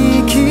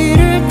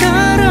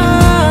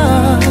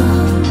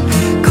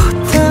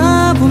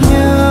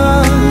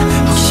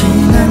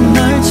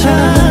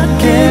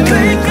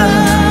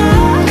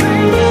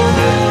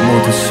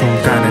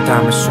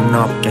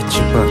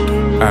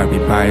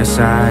by your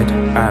side,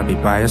 I'll be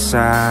by your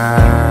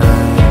side.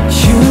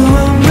 You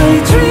are my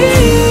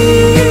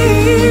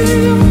dream,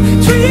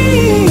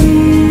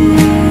 dream.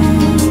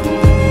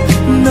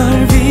 널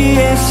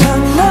위해서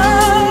난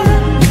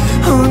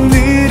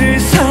오늘을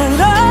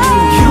살아.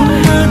 You're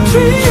my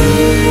dream.